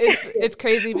know? It's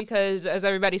crazy because as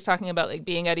everybody's talking about, like,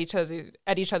 being at each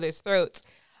other's throats.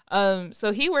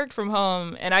 So he worked from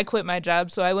home and I quit my job.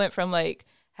 So I went from, like,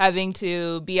 having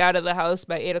to be out of the house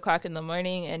by 8:00 in the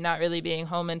morning and not really being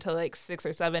home until like 6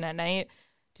 or 7 at night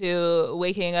to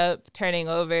waking up, turning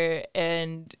over,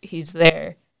 and he's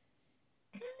there.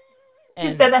 And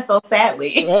you said that so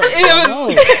sadly. It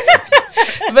was,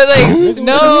 but like,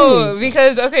 no,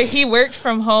 because he worked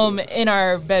from home in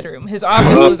our bedroom. His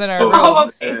office was in our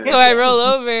room. So I roll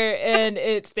over and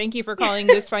it's, "Thank you for calling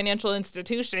this financial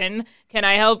institution. Can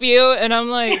I help you?" And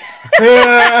I'm like,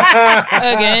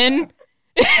 again.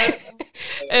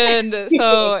 And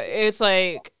so it's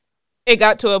like it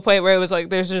got to a point where it was like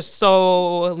there's just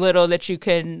so little that you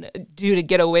can do to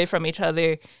get away from each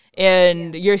other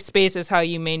And your space is how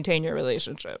you maintain your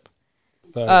relationship.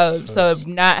 So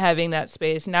not having that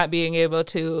space, not being able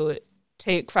to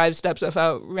take 5 steps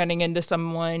without running into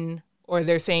someone or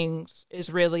their things is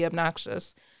really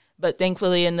obnoxious. But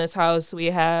thankfully in this house, we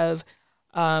have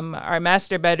our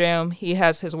master bedroom. He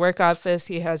has his work office.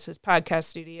 He has his podcast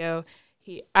studio.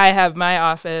 I have my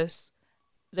office.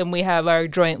 Then we have our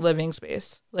joint living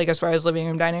space, like as far as living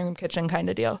room, dining room, kitchen kind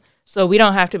of deal. So we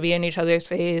don't have to be in each other's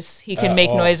face. He can make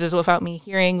noises without me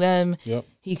hearing them. Yep.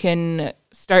 He can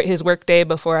start his workday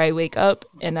before I wake up,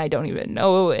 and I don't even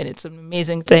know, and it's an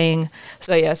amazing thing.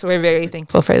 So, yes, we're very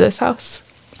thankful for this house.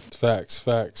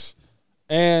 Facts.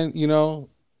 And, you know,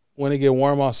 when it get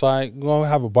warm outside, we're going to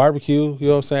have a barbecue. You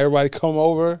know what I'm saying? Everybody come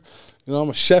over. You know, I'm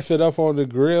going to chef it up on the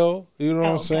grill. You know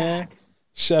what I'm saying? God.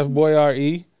 Chef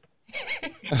Boyardee.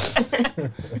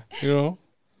 You know?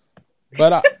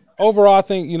 But overall, I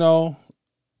think, you know,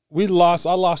 I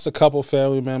lost a couple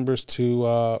family members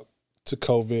to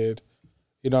COVID.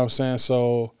 You know what I'm saying?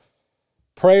 So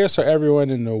prayers for everyone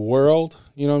in the world.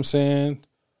 You know what I'm saying?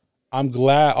 I'm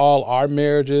glad all our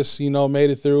marriages, you know, made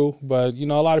it through. But, you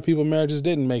know, a lot of people's marriages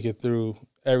didn't make it through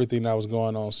everything that was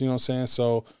going on. So, you know what I'm saying?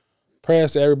 So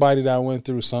prayers to everybody that went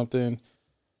through something.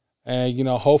 And, you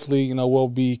know, hopefully, you know, we'll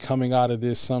be coming out of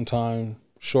this sometime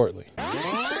shortly.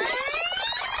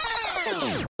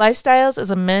 Lifestyles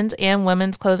is a men's and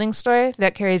women's clothing store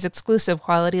that carries exclusive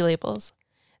quality labels.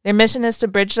 Their mission is to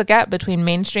bridge the gap between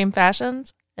mainstream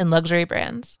fashions and luxury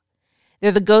brands.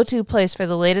 They're the go-to place for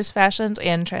the latest fashions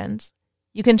and trends.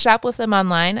 You can shop with them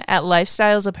online at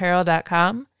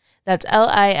lifestylesapparel.com. That's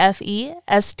LIFESTYLEZ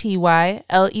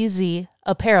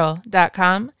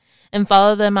apparel.com. And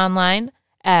follow them online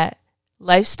at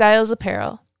Lifestyles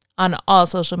Apparel on all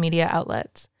social media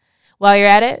outlets. While you're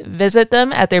at it, visit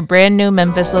them at their brand new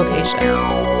Memphis location.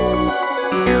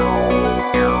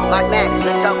 Like madness,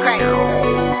 let's go crazy.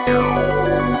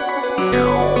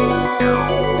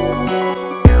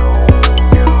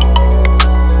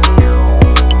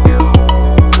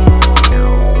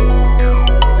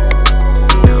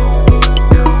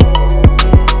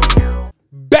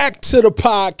 Back to the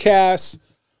podcast.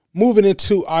 Moving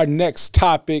into our next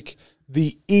topic,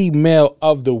 the email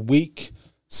of the week.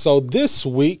 So this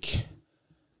week,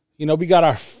 you know, we got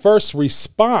our first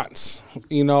response,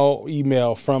 you know,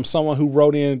 email from someone who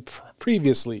wrote in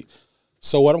previously.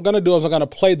 So what I'm going to do is I'm going to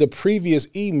play the previous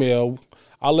email.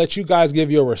 I'll let you guys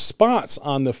give your response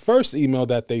on the first email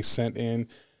that they sent in,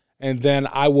 and then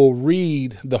I will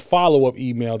read the follow-up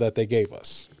email that they gave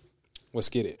us. Let's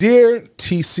get it. Dear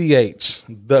TCH,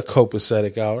 the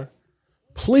Copacetic Hour,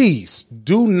 please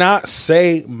do not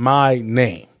say my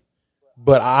name,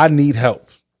 but I need help.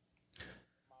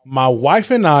 My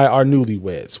wife and I are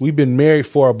newlyweds. We've been married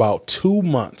for about 2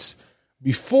 months.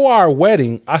 Before our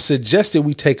wedding, I suggested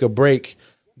we take a break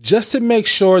just to make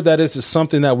sure that this is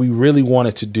something that we really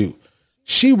wanted to do.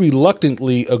 She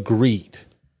reluctantly agreed.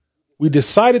 We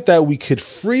decided that we could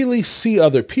freely see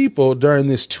other people during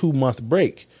this 2-month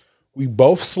break. We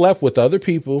both slept with other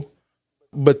people,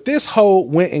 but this hoe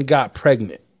went and got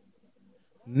pregnant.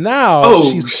 Now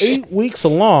she's 8 weeks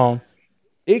along.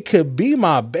 It could be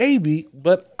my baby,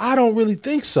 but I don't really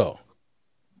think so.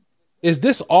 Is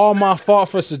this all my fault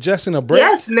for suggesting a break?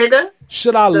 Yes, nigga.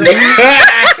 Should I leave?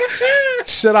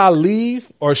 Should I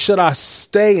leave or should I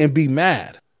stay and be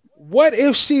mad? What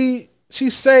if she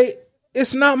say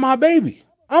it's not my baby?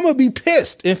 I'm going to be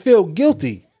pissed and feel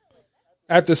guilty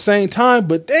at the same time,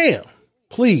 but damn,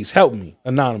 please help me.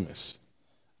 Anonymous.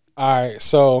 All right,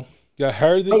 so you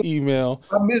heard the email.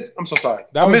 I'm so sorry.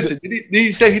 I missed it. Did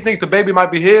he say he thinks the baby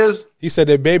might be his? He said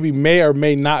the baby may or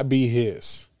may not be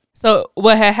his. So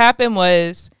what had happened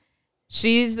was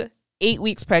she's 8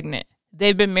 weeks pregnant.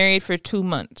 They've been married for 2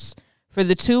 months. For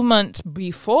the 2 months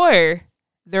before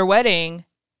their wedding,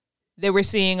 they were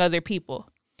seeing other people.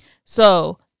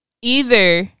 So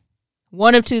either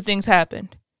one of two things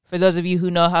happened, for those of you who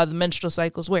know how the menstrual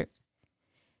cycles work.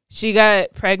 She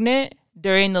got pregnant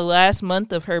during the last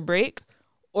month of her break,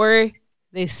 or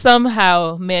they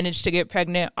somehow managed to get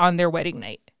pregnant on their wedding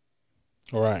night.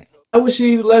 All right. Why would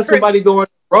she let somebody go in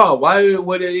raw? Why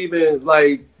would it even,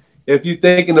 like, if you're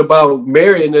thinking about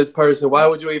marrying this person, why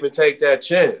would you even take that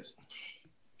chance?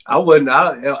 I wouldn't.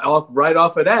 Right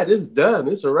off of that, it's done.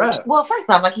 It's a wrap. Well, first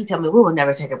off, like he told me, we will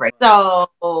never take a break. So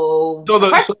the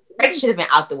first break should have been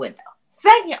out the window.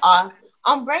 Second off,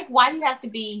 on break, why do you have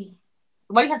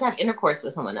to have intercourse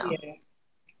with someone else? Yeah.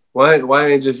 Why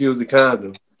ain't just use a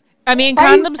condom? I mean,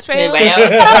 condoms fail.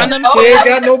 Condoms fail. She ain't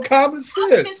got no common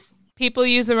sense. People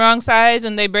use the wrong size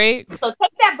and they break. So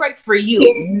take that break for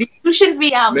you. You shouldn't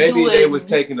be out. Maybe they was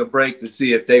taking a break to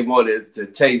see if they wanted to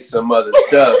taste some other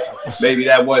stuff. Maybe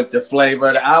that wasn't the flavor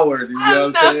of the hour. You know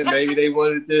what I'm saying? Maybe they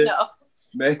wanted to. No.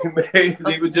 Maybe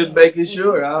they were just making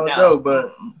sure. I don't know,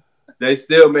 but they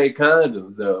still make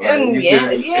condoms though.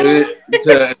 Like,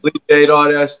 to alleviate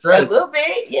all that stress. A little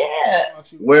bit, yeah.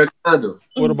 Wear condoms.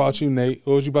 What about you, Nate?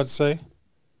 What was you about to say?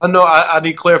 No, I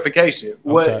need clarification.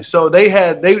 Okay. So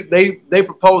they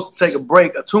proposed to take a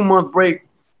break, a 2-month break,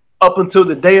 up until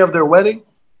the day of their wedding.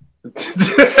 That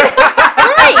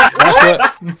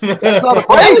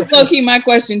was low key my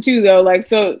question too, though. Like,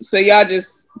 so y'all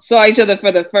just saw each other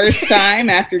for the first time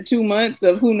after 2 months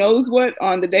of who knows what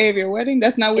on the day of your wedding?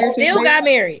 That's not weird. Still got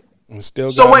married. Because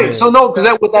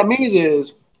what that means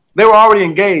is they were already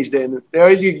engaged. Then they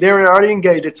were already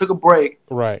engaged. They took a break.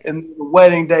 Right. And the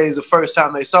wedding day is the first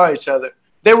time they saw each other.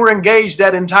 They were engaged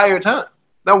that entire time.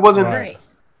 That wasn't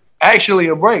actually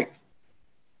a break.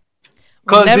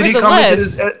 Because did he come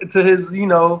into his you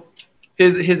know,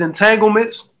 his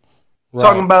entanglements,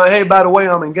 talking about, hey, by the way,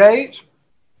 I'm engaged,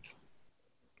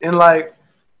 and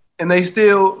they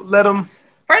still let him.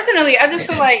 Personally, I just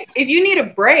feel like if you need a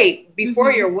break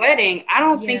before your wedding, I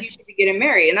don't think you should be getting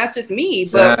married, and that's just me.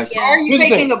 But why are you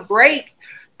taking a break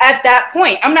at that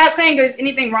point? I'm not saying there's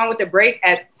anything wrong with the break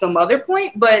at some other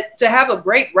point, but to have a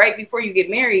break right before you get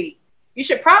married, you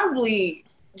should probably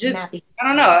just, I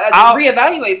don't know,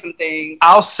 reevaluate some things.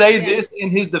 I'll say this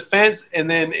in his defense, and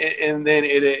then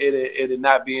it'll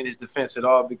not be in his defense at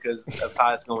all because of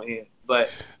how it's going to end. But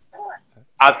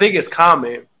I think it's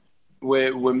common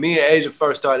when me and Asia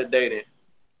first started dating.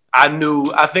 I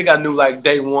think I knew like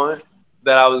day one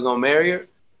that I was going to marry her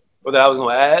or that I was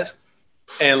going to ask.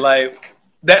 And like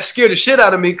that scared the shit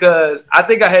out of me because I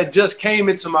think I had just came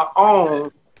into my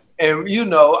own. And, you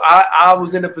know, I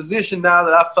was in a position now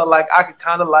that I felt like I could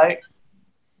kind of like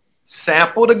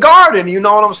sample the garden. You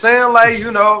know what I'm saying? Like,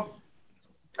 you know,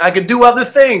 I could do other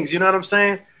things. You know what I'm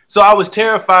saying? So I was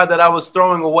terrified that I was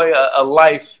throwing away a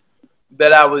life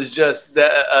that I was just or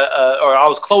I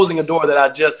was closing a door that I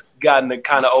just gotten to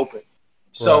kind of open.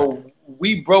 So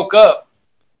we broke up.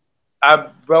 I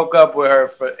broke up with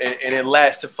her and it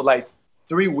lasted for like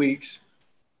 3 weeks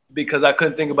because I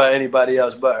couldn't think about anybody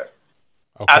else but her.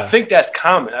 Okay. I think that's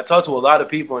common. I talk to a lot of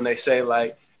people and they say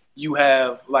like you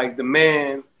have like the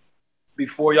man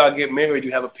before y'all get married,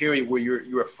 you have a period where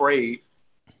you're afraid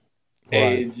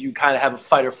and you kind of have a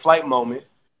fight or flight moment,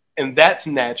 and that's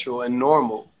natural and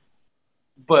normal.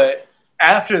 But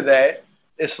after that,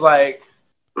 it's like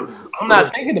I'm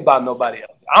not thinking about nobody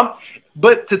else.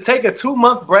 But to take a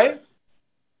 2-month break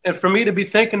and for me to be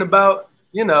thinking about,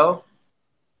 you know,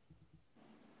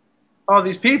 all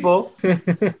these people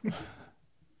and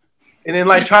then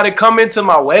like try to come into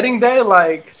my wedding day,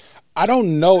 like I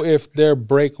don't know if their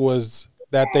break was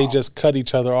that they just cut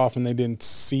each other off and they didn't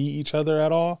see each other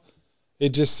at all. It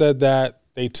just said that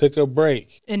they took a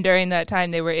break. And during that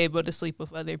time, they were able to sleep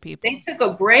with other people. They took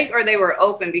a break or they were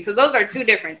open, because those are two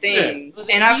different things. Yeah.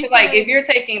 And I feel like if you're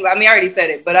taking, I mean, I already said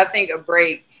it, but I think a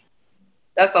break,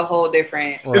 that's a whole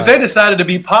different. If they decided to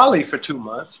be poly for 2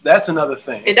 months, that's another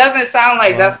thing. It doesn't sound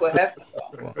like that's what happened.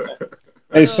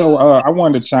 Hey, so I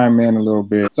wanted to chime in a little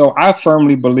bit. So I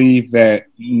firmly believe that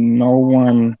no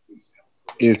one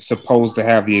is supposed to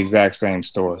have the exact same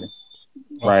story,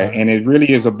 right? Okay. And it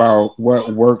really is about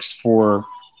what works for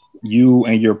you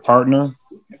and your partner.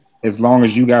 As long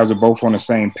as you guys are both on the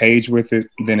same page with it,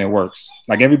 then it works.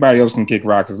 Like everybody else can kick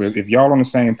rocks. If y'all on the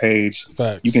same page,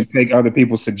 Facts. You can take other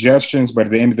people's suggestions, but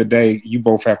at the end of the day, you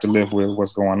both have to live with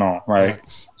what's going on, right?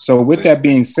 Facts. So with that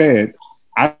being said,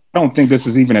 I don't think this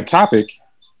is even a topic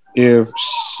if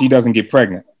she doesn't get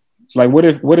pregnant. It's like,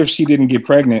 what if she didn't get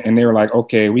pregnant and they were like,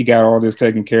 okay, we got all this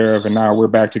taken care of and now we're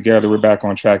back together, we're back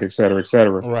on track, et cetera, et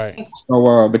cetera. Right.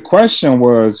 So the question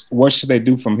was, what should they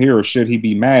do from here, or should he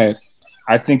be mad?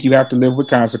 I think you have to live with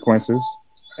consequences,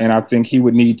 and I think he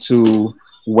would need to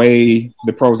weigh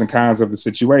the pros and cons of the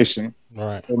situation.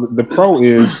 Right. So the pro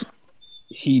is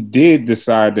he did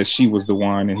decide that she was the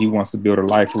one and he wants to build a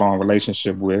lifelong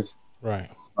relationship with. Right.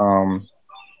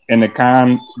 And the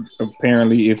con,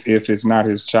 apparently, if it's not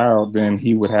his child, then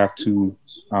he would have to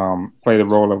play the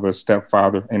role of a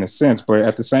stepfather in a sense. But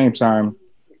at the same time,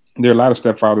 there are a lot of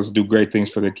stepfathers who do great things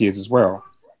for their kids as well.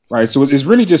 Right. So it's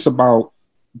really just about,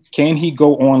 can he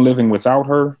go on living without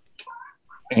her,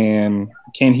 and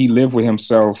can he live with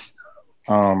himself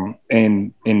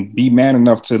and be man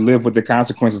enough to live with the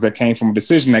consequences that came from a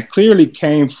decision that clearly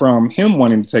came from him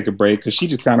wanting to take a break, because she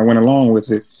just kind of went along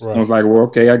with it. Right. And was like, well,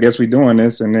 okay, I guess we're doing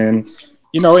this. And then,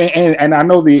 you know, and I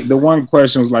know the one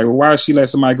question was like, well, why did she let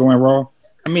somebody go in raw?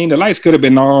 I mean, the lights could have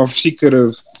been off. She could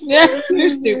have Yeah, you're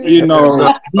stupid. You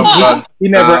know, he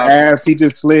never asked. He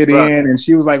just slid in, and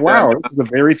she was like, "Wow, this is a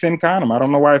very thin condom. I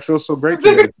don't know why it feels so great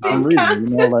today for some reason."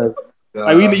 You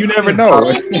know, you never know.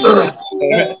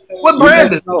 What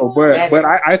brand is no, but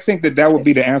I think that would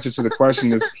be the answer to the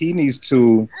question. Is he needs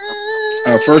to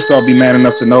first off be man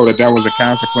enough to know that was a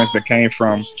consequence that came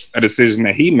from a decision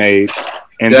that he made,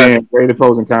 and then weigh the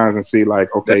pros and cons and see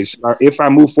like, okay, if I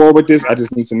move forward with this, I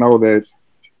just need to know that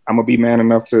I'm gonna be man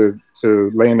enough to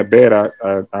lay in the bed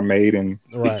I made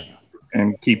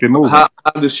and keep it moving. How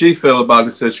does she feel about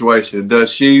the situation?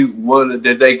 Does she want?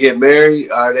 Did they get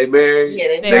married? Are they married?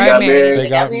 Yeah, they got married. They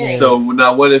got married. So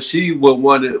now, what if she would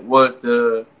want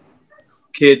the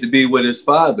kid to be with his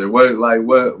father? What?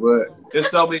 There's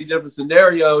so many different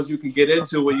scenarios you can get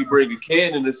into when you bring a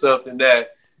kid into something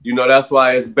that, you know, that's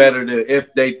why it's better to,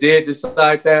 if they did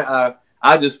decide that,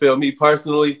 I just feel, me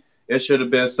personally, it should have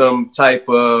been some type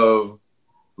of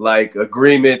like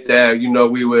agreement that, you know,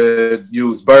 we would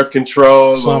use birth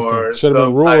control or should have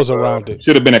been rules around it.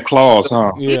 Should have been a clause,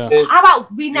 huh? Yeah. How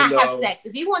about we not have sex?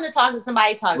 If you want to talk to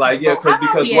somebody, talk to them.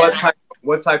 Because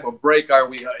what type of break are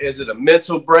we? Is it a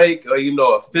mental break or, you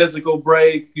know, a physical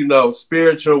break, you know,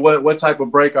 spiritual? What type of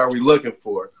break are we looking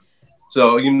for?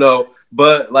 So, you know,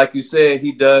 but like you said,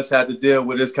 he does have to deal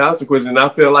with his consequences. And I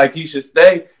feel like he should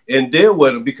stay and deal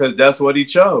with them because that's what he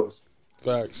chose.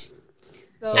 Facts.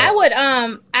 So I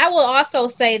will also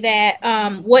say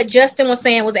that what Justin was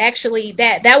saying was actually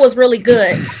that was really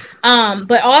good.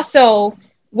 But also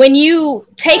when you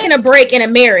taking a break in a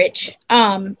marriage,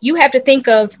 you have to think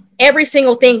of every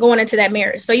single thing going into that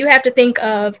marriage. So you have to think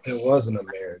of, it wasn't a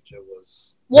marriage. It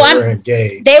was, they were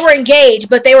engaged. They were engaged,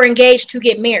 but they were engaged to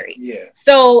get married. Yeah.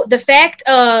 So the fact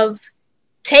of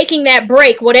taking that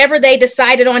break, whatever they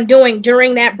decided on doing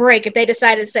during that break, if they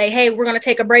decided to say, hey, we're going to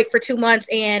take a break for 2 months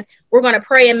and we're going to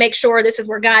pray and make sure this is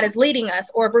where God is leading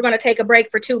us, or if we're going to take a break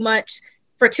for 2 months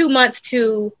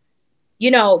to,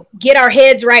 you know, get our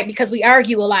heads right because we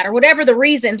argue a lot, or whatever the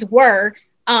reasons were,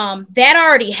 that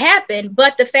already happened.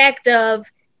 But the fact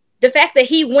that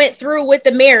he went through with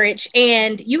the marriage,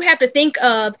 and you have to think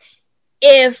of,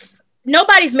 if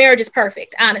nobody's marriage is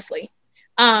perfect, honestly.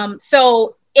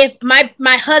 So if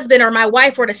my husband or my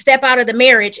wife were to step out of the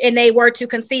marriage and they were to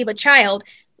conceive a child,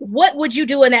 what would you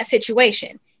do in that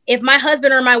situation? If my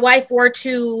husband or my wife were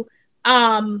to,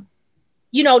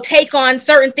 you know, take on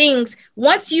certain things,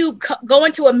 once you go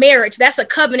into a marriage, that's a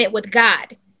covenant with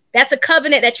God. That's a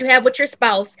covenant that you have with your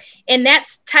spouse. And that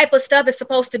type of stuff is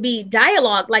supposed to be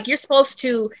dialogue. Like, you're supposed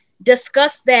to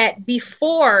discuss that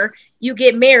before you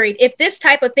get married. If this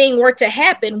type of thing were to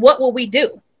happen, what will we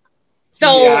do? So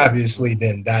he obviously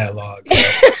didn't dialogue.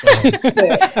 So,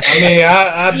 I mean,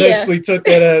 I basically took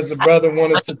that as the brother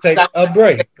wanted to take a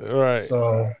break. Right.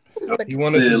 So he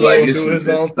wanted to go and do his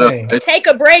own thing. Take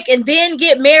a break and then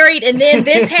get married, and then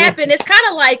this happened. It's kind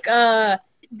of like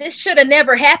this should have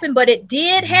never happened, but it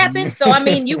did happen. So I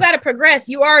mean, you got to progress.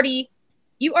 You already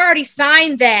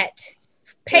signed that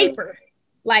paper.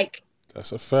 Like,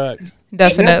 that's a fact.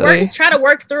 Definitely. Try to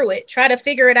work through it. Try to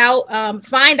figure it out.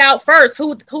 Find out first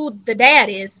who the dad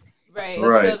is. Right.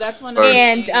 Right. So that's one of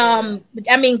and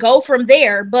I mean, go from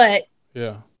there. But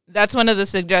yeah, that's one of the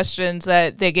suggestions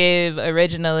that they gave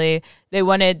originally. They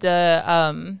wanted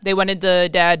the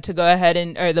dad to go ahead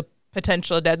or the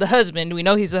potential dad, the husband. We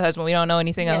know he's the husband. We don't know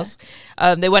anything else.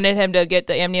 They wanted him to get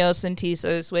the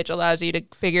amniocentesis, which allows you to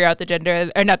figure out the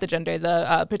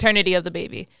paternity of the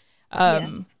baby.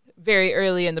 Very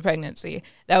early in the pregnancy.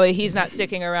 That way he's not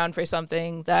sticking around for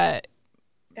something that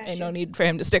ain't no need for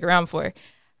him to stick around for.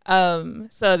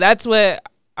 So that's what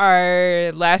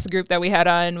our last group that we had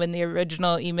on when the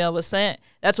original email was sent,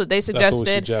 that's what they suggested. That's what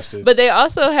we suggested. But they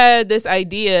also had this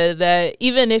idea that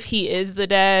even if he is the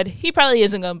dad, he probably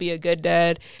isn't going to be a good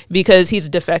dad because he's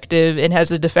defective and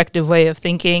has a defective way of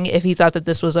thinking if he thought that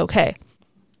this was okay.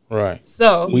 Right.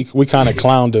 So we kind of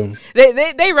clowned him.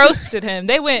 They roasted him.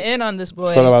 They went in on this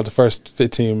boy. For about the first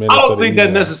 15 minutes. I don't think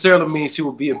that necessarily means he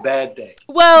will be a bad dad.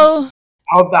 Well,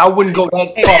 I wouldn't go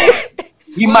that far.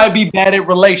 He might be bad at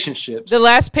relationships. The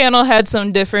last panel had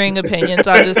some differing opinions.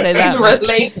 I'll just say that much.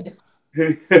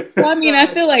 Well, I mean, I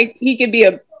feel like he could be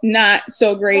a not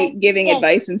so great giving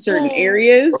advice in certain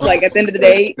areas. Like, at the end of the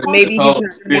day, maybe he's not going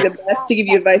to be the best to give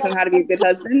you advice on how to be a good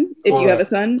husband if you have a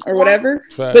son or whatever.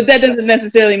 Facts. But that doesn't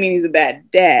necessarily mean he's a bad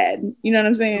dad. You know what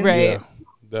I'm saying? Right. Yeah,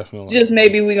 definitely. Just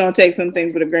maybe we're going to take some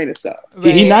things with a grain of salt.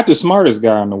 Right. He's not the smartest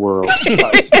guy in the world.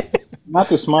 Not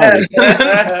the smartest. But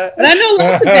I know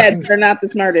lots of dads are not the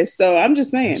smartest, so I'm just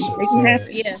saying. Make them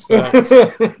happy. yeah.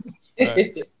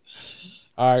 Facts.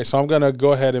 All right, so I'm going to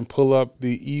go ahead and pull up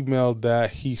the email that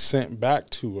he sent back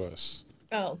to us.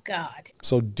 Oh, God.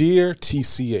 So, dear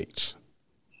TCH,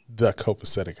 the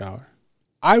copacetic hour,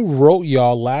 I wrote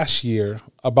y'all last year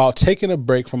about taking a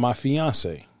break from my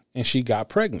fiance, and she got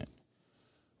pregnant.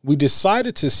 We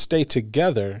decided to stay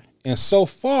together, and so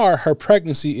far her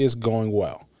pregnancy is going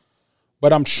well.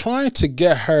 But I'm trying not to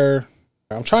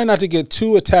get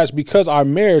too attached because our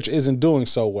marriage isn't doing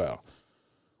so well.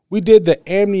 We did the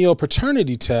amnio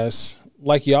paternity test,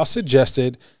 like y'all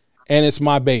suggested, and it's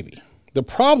my baby. The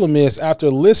problem is,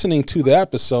 after listening to the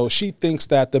episode, she thinks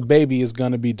that the baby is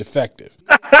going to be defective.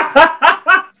 What?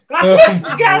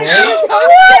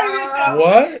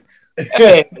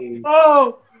 Hey.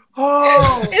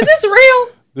 Is this real?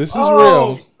 This is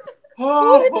real.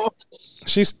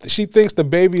 She thinks the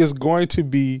baby is going to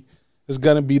be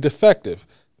defective,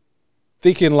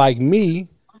 thinking like me,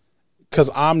 because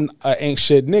I'm an ain't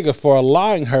shit nigga for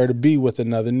allowing her to be with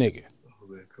another nigga.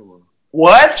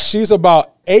 What? She's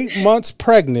about 8 months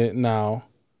pregnant now,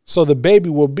 so the baby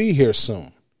will be here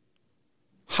soon.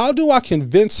 How do I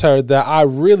convince her that I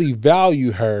really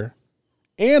value her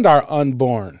and our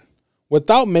unborn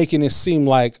without making it seem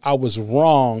like I was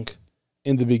wrong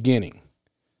in the beginning?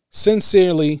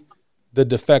 Sincerely, the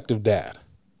defective dad.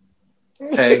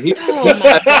 Hey, Oh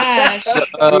my gosh.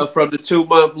 from the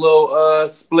 2-month little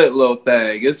split little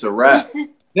thing. It's a wrap.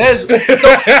 That's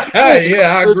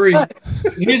Yeah, I agree.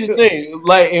 Here's the thing,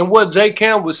 like, and what J.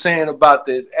 Cam was saying about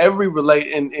this, every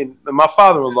and my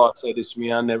father-in-law said this to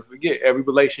me, I'll never forget. Every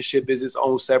relationship is its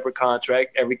own separate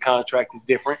contract. Every contract is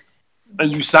different.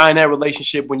 And you sign that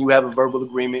relationship when you have a verbal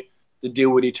agreement to deal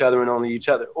with each other and only each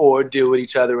other, or deal with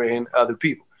each other and other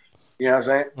people. You know what I'm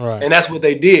saying? Right. And that's what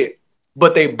they did.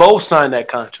 But they both signed that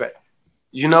contract.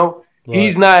 You know? Right.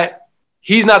 He's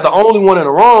not the only one in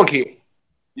the wrong here.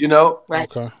 You know? Right.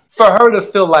 Okay. For her to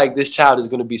feel like this child is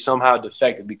going to be somehow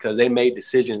defective because they made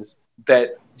decisions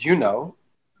that, you know,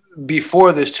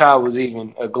 before this child was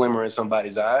even a glimmer in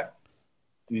somebody's eye.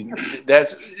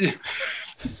 That's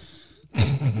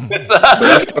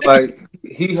like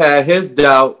he had his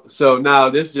doubt, so now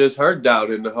this is just her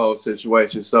doubt in the whole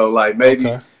situation. So like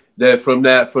maybe that from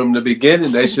the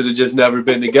beginning they should have just never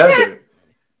been together.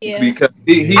 Yeah. Because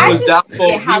he was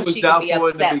doubtful. He was she could be doubtful in the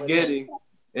upset with beginning,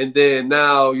 and then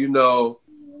now you know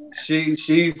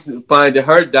she's finding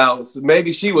her doubts.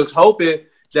 Maybe she was hoping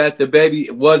that the baby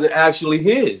wasn't actually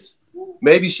his.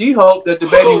 Maybe she hoped that the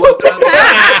baby was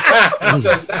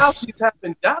because now she's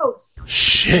having doubts.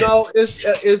 Shit. You know,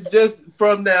 it's just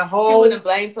from that She whole. wouldn't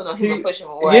blame someone who would push him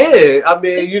away. Yeah, I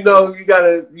mean, you know, you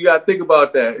gotta think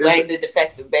about that. Blame the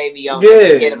defective baby on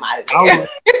Yeah. get him out of I there.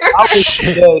 would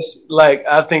suggest, like,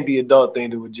 I think the adult thing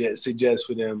that would just suggest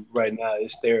for them right now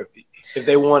is therapy. If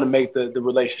they want to make the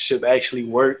relationship actually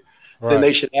work, then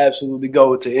they should absolutely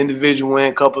go to individual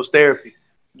and couples therapy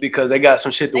because they got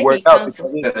some shit to work out.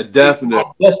 Definitely.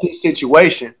 That's the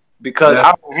situation because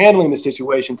our handling the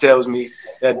situation tells me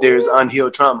that there's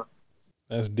unhealed trauma.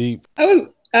 That's deep.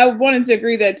 I wanted to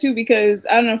agree that too, because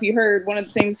I don't know if you heard, one of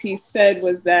the things he said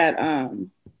was that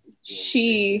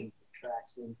she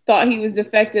thought he was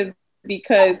defective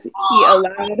because he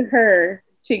allowed her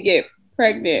to get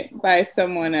pregnant by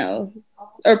someone else,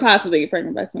 or possibly get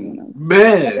pregnant by someone else.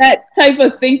 Man, that type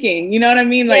of thinking, you know what I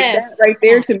mean? Like that right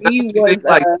there to me was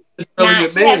like, she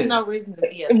has no reason to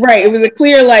be upset. right. It was a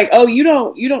clear like, oh, you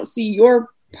don't see your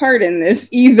part in this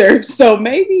either. So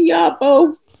maybe y'all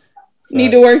both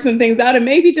need to work some things out and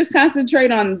maybe just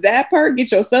concentrate on that part.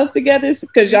 Get yourself together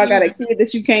because y'all got a kid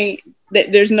that you can't.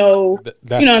 That there's no,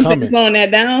 that's you know what I'm coming. saying, slowing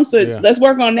that down. So let's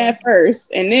work on that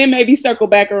first, and then maybe circle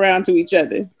back around to each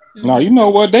other. No, you know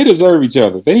what? They deserve each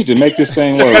other. They need to make this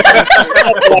thing work.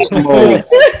 Some old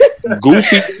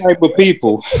goofy type of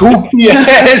people. Goofy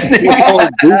ass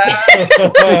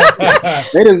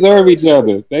They deserve each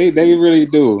other. They really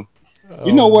do.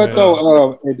 You know what,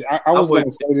 though? I was going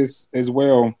to say this as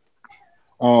well.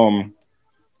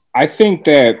 I think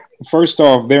that, first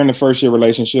off, they're in the first year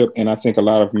relationship, and I think a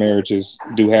lot of marriages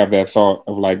do have that thought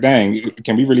of like, dang,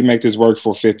 can we really make this work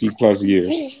for 50 plus years?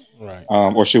 Right.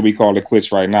 Or should we call it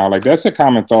quits right now? Like, that's a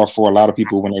common thought for a lot of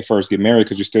people when they first get married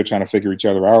because you're still trying to figure each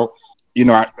other out. You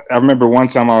know, I remember one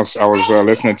time I was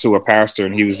listening to a pastor,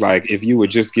 and he was like, if you would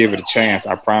just give it a chance,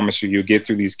 I promise you'll get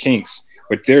through these kinks.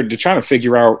 But they're trying to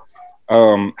figure out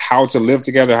how to live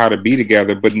together, how to be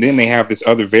together. But then they have this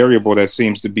other variable that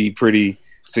seems to be pretty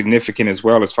significant as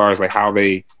well, as far as like how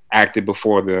they acted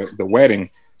before the wedding.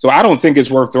 So I don't think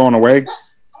it's worth throwing away.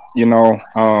 You know,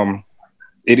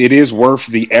 it is worth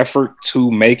the effort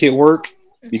to make it work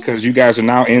because you guys are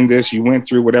now in this. You went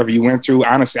through whatever you went through.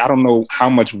 Honestly, I don't know how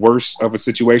much worse of a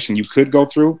situation you could go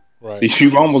through. Right. So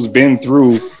you've almost been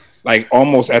through like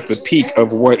almost at the peak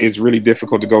of what is really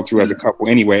difficult to go through as a couple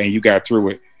anyway, and you got through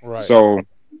it. Right. So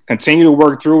continue to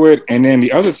work through it. And then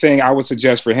the other thing I would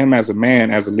suggest for him as a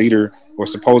man, as a leader or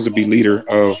supposed to be leader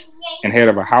of and head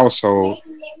of a household,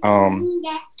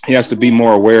 he has to be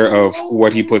more aware of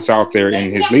what he puts out there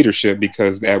in his leadership,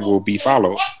 because that will be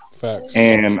followed. Facts.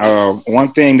 And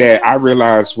one thing that I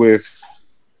realized with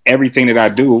everything that I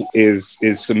do is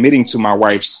submitting to my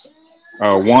wife's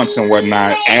wants and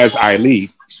whatnot as I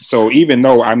lead. So even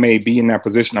though I may be in that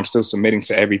position, I'm still submitting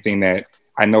to everything that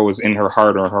I know is in her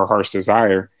heart or her heart's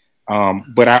desire.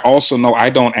 But I also know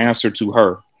I don't answer to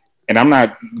her. And I'm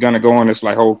not going to go on this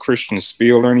like whole Christian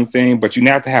spiel or anything, but you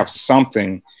have to have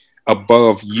something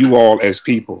above you all as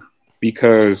people,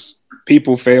 because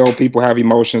people fail, people have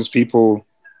emotions, people,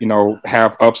 you know,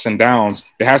 have ups and downs.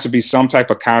 There has to be some type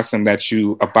of constant that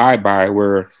you abide by,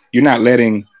 where you're not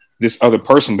letting this other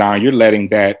person down. You're letting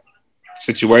that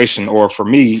situation, or for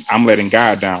me, I'm letting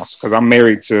God down, because I'm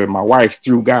married to my wife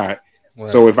through God. Right.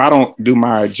 So if I don't do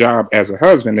my job as a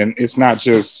husband, then it's not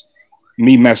just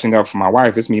me messing up for my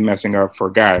wife, it's me messing up for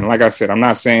God. And like I said, I'm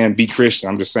not saying be Christian.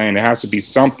 I'm just saying there has to be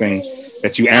something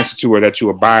that you answer to or that you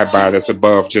abide by that's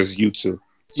above just you two.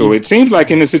 So it seems like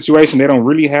in this situation, they don't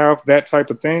really have that type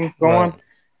of thing going.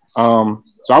 Right.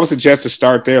 So I would suggest to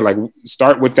start there, like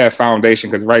start with that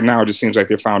foundation, because right now it just seems like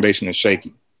their foundation is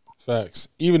shaky. Facts.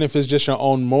 Even if it's just your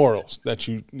own morals that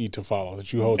you need to follow,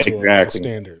 that you hold to a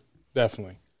standard.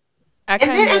 Definitely. And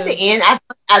then at the end,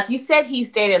 you said he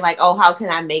stated like, oh, how can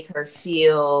I make her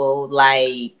feel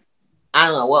like, I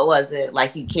don't know, what was it?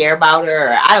 Like you care about her?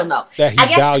 Or, I don't know. That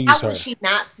he values her. How would she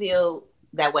not feel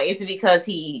that way? Is it because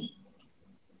he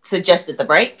suggested the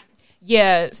break?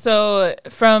 Yeah. So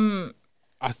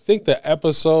I think the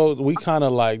episode, we kind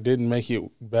of like didn't make it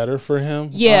better for him.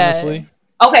 Yeah. Honestly.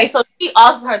 Okay, so she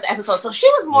also heard the episode, so she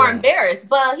was more embarrassed.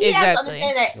 But he has to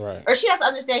understand that, or she has to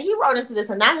understand, he wrote into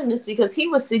this anonymous because he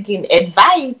was seeking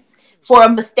advice for a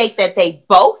mistake that they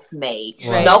both made.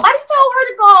 Right. Nobody told her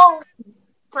to go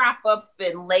prop up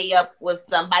and lay up with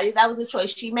somebody. That was a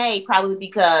choice she made, probably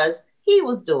because he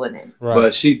was doing it. Right.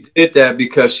 But she did that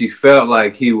because she felt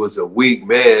like he was a weak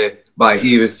man by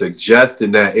even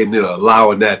suggesting that and then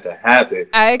allowing that to happen.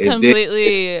 I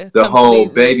completely whole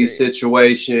baby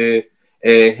situation.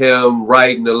 And him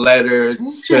writing a letter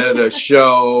to the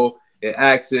show and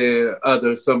asking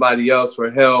somebody else for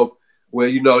help, where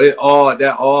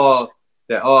that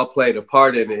all played a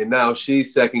part in it. And now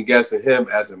she's second guessing him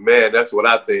as a man. That's what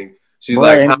I think. She's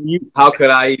like, how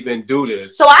could I even do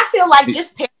this? So I feel like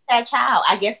just parent that child,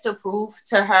 I guess, to prove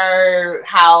to her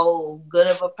how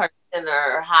good of a person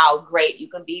or how great you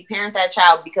can be. Parent that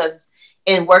child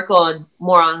and work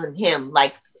more on him,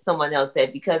 like someone else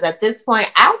said, because at this point,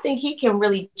 I don't think he can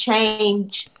really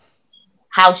change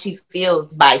how she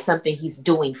feels by something he's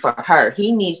doing for her.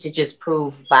 He needs to just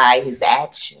prove by his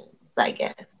actions, I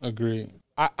guess. Agree.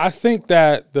 I think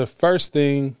that the first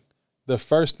thing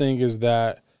is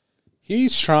that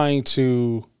he's trying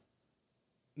to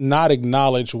not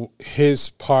acknowledge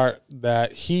his part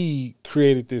that he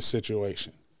created this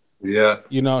situation. Yeah.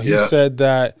 He said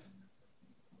that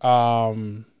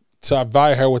to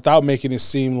invite her without making it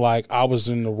seem like I was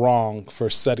in the wrong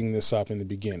for setting this up in the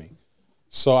beginning.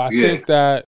 So I think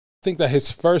that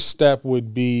his first step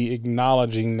would be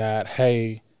acknowledging that,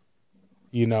 hey,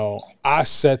 I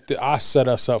set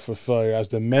us up for failure as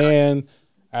the man,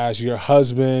 as your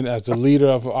husband, as the leader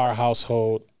of our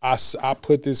household. I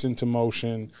put this into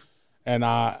motion, and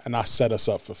I set us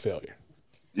up for failure.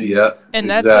 Yeah, and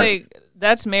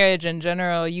that's marriage in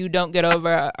general. You don't get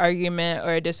over an argument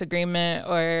or a disagreement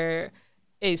or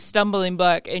a stumbling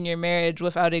block in your marriage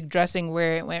without addressing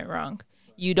where it went wrong.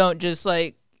 You don't just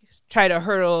like try to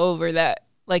hurdle over that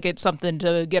like it's something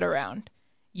to get around.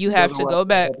 You have to go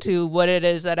back to what it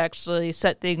is that actually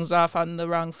set things off on the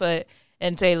wrong foot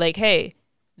and say like, hey,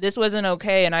 this wasn't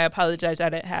okay and I apologize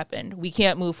that it happened. We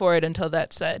can't move forward until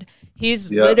that's said.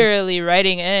 He's literally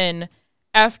writing in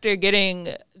after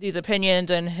getting these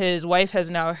opinions, and his wife has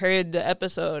now heard the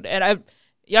episode. And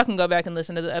y'all can go back and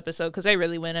listen to the episode because they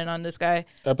really went in on this guy.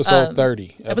 Episode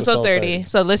 30. Episode 30.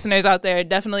 So listeners out there,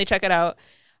 definitely check it out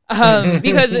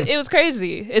because it was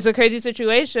crazy. It's a crazy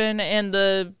situation, and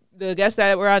the guests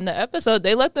that were on the episode,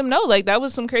 they let them know like that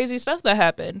was some crazy stuff that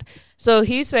happened. So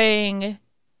he's saying,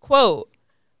 quote,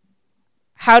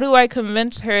 how do I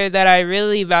convince her that I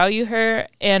really value her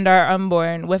and our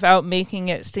unborn without making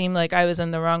it seem like I was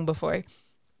in the wrong before?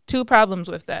 2 problems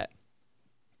with that.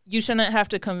 You shouldn't have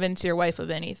to convince your wife of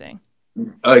anything.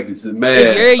 If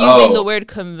you're using the word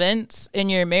convince in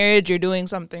your marriage, you're doing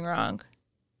something wrong.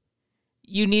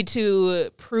 you need to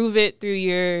prove it through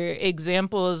your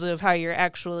examples of how you're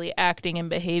actually acting and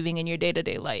behaving in your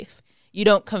day-to-day life. You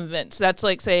don't convince. That's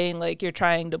like saying like you're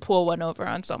trying to pull one over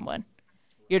on someone.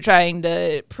 You're trying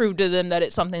to prove to them that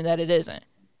it's something that it isn't.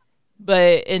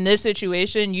 But in this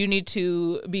situation, you need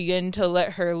to begin to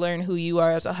let her learn who you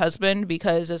are as a husband,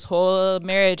 because this whole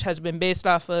marriage has been based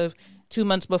off of 2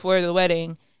 months before the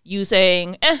wedding, you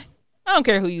saying, I don't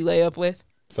care who you lay up with.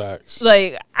 Facts.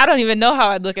 Like, I don't even know how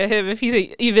I'd look at him if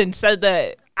he even said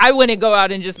that. I wouldn't go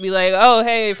out and just be like, oh,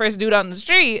 hey, first dude on the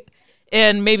street,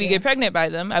 and maybe get pregnant by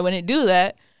them. I wouldn't do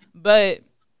that. But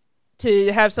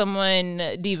to have someone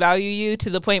devalue you to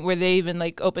the point where they even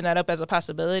like open that up as a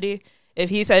possibility. If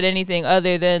he said anything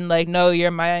other than like, no,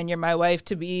 you're my wife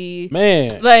to be,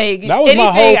 man, like that was anything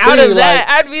my whole out thing, of that,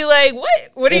 like, I'd be like,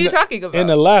 what are you talking about? In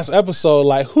the last episode,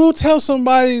 like, who tells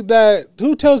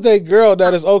their girl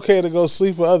that it's okay to go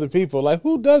sleep with other people? Like,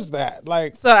 who does that?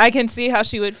 Like, so I can see how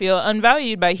she would feel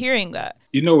unvalued by hearing that.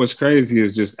 You know what's crazy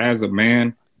is just as a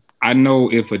man, I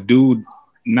know if a dude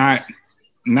not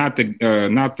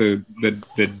the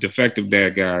defective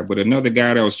dad guy, but another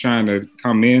guy that was trying to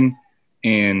come in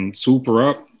and swoop her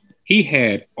up, he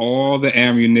had all the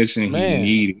ammunition he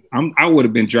needed. I would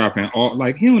have been dropping all,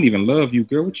 like, he don't even love you,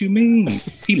 girl. What you mean?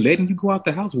 He letting you go out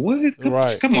the house? What? Come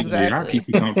on, exactly. I'll keep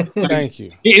you comfortable. Like, thank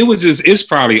you. It's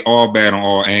probably all bad on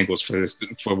all angles for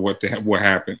what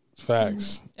happened.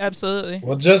 Facts. Absolutely.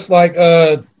 Well, just like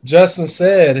Justin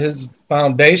said, his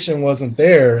foundation wasn't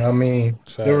there. I mean,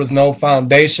 there was no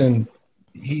foundation.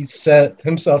 He set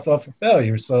himself up for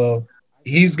failure. So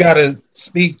he's got to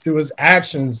speak through his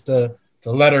actions to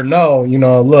let her know,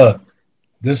 look,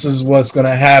 this is what's going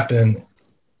to happen.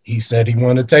 He said he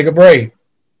wanted to take a break.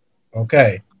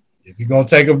 Okay. If you're going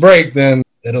to take a break, then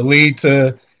it'll lead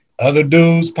to other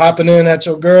dudes popping in at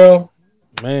your girl.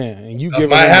 Man, and you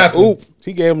give him the oop.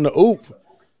 He gave him the oop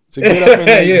to get up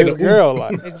in his girl.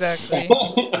 Like. Exactly.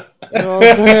 You know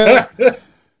what I'm saying?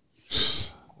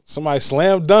 Somebody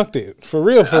slam dunked it. For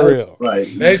real.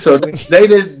 Right. So they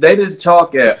didn't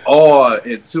talk at all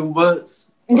in 2 months.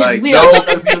 Like, we don't know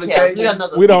the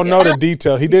details. We don't know the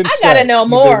detail. He didn't say. I gotta know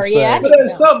more. Yeah.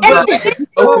 Something like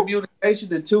no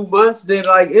communication in 2 months, then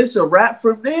like it's a wrap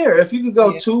from there. If you could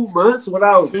go 2 months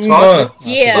without talking,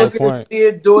 looking and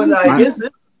seeing, doing like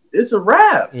it's a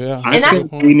wrap. Yeah. I think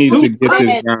we need to get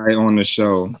this guy on the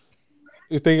show.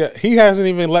 He hasn't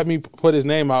even let me put his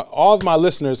name out. All of my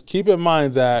listeners, keep in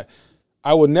mind that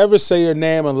I would never say your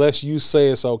name unless you say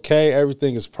it's okay.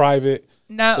 Everything is private.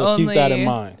 Keep that in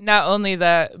mind. Not only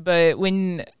that, but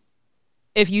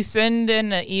if you send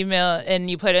in an email and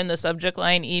you put in the subject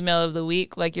line email of the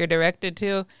week like you're directed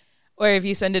to, or if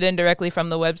you send it in directly from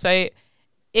the website,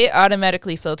 it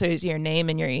automatically filters your name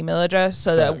and your email address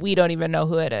so that we don't even know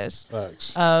who it is.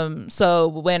 Thanks. So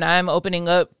when I'm opening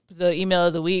up the email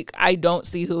of the week, I don't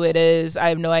see who it is. I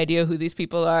have no idea who these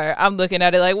people are. I'm looking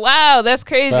at it like, wow, that's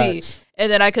crazy. Thanks. And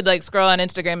then I could like scroll on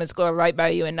Instagram and scroll right by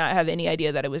you and not have any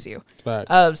idea that it was you.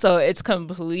 So it's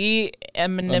complete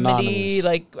anonymity.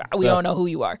 Like, we don't know who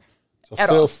you are. So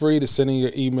feel free to send in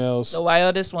your emails. The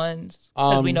wildest ones,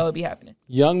 because we know it'll be happening.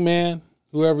 Young man,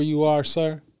 whoever you are,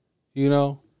 sir, you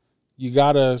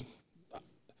gotta,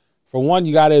 for one,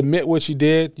 you gotta admit what you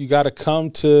did. You gotta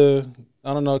come to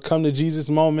Jesus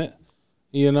moment,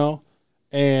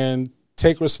 and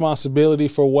take responsibility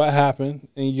for what happened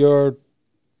and your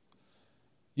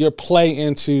play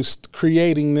into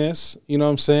creating this. You know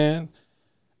what I'm saying?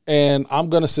 And I'm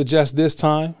gonna suggest this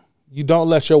time you don't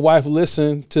let your wife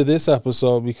listen to this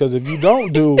episode, because if you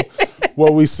don't do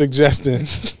what we suggesting.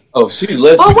 Oh, she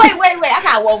listened. Oh, wait. I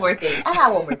got one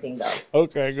more thing though.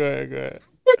 Okay, go ahead.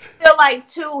 I feel like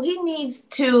too, he needs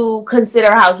to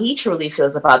consider how he truly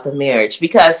feels about the marriage,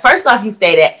 because first off, he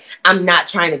stated, I'm not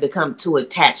trying to become too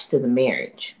attached to the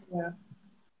marriage. Yeah.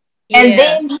 And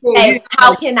then he said,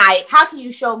 how can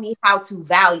you show me how to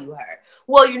value her?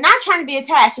 Well, you're not trying to be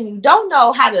attached and you don't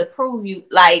know how to prove you,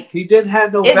 like, he didn't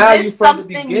have no value from the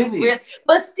beginning.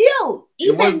 But still,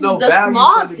 even the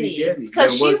small things,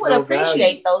 because she would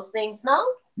appreciate those things, no?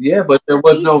 Yeah, but there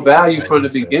was no value from the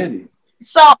beginning.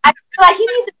 So I feel like he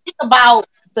needs to think about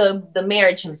the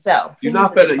marriage himself. You're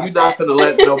not gonna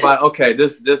let nobody. Okay,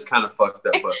 this kind of fucked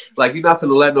up, but like, you're not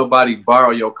gonna let nobody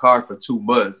borrow your car for 2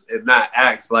 months and not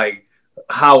ask like,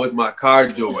 how is my car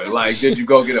doing? Like, did you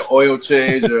go get an oil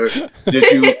change, or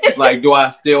did you like, do I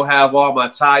still have all my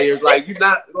tires? Like, you're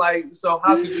not like, so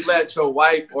how could you let your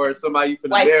wife or somebody you're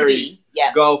gonna marry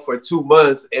go for 2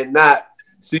 months and not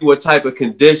see what type of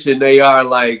condition they are,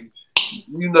 like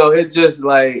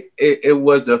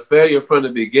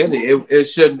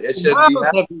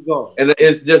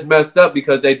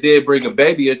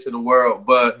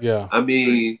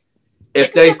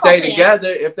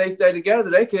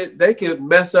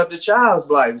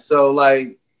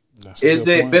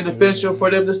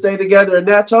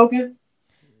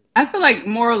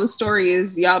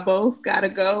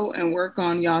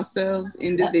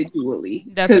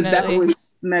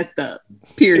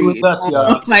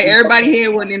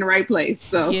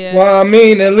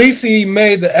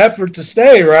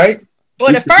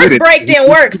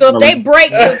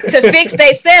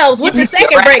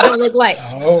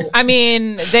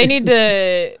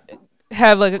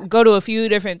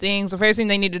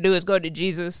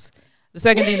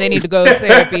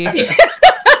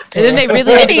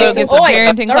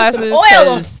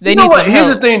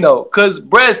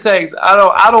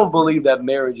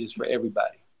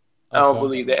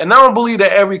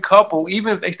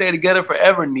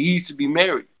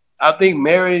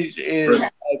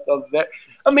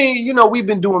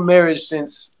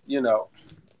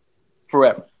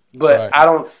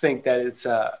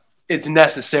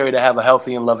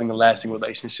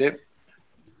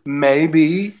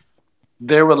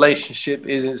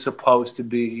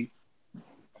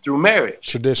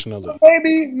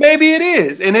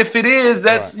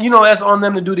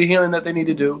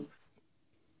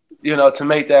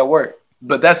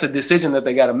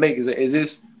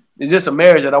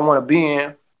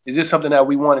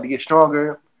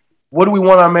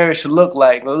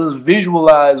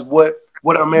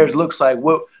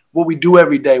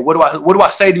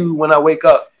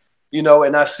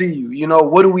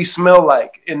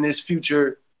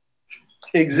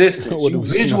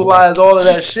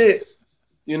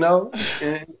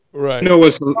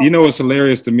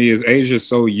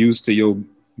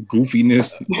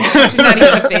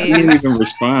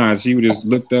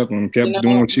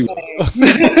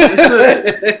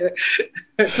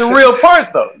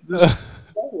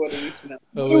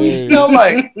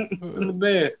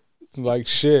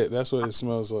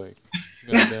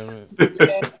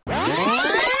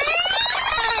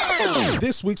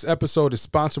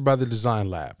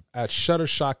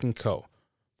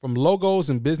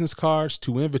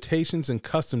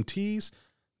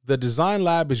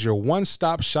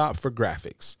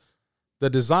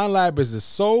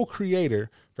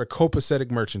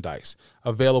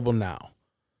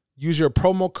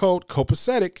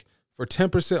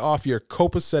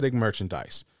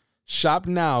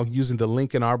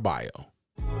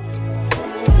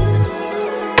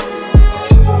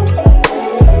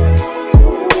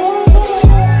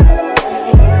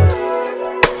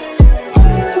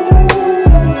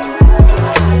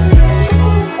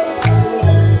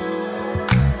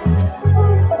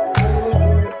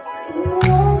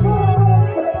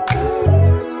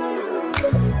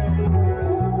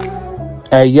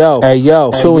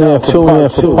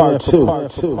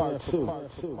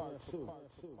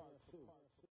Part 2.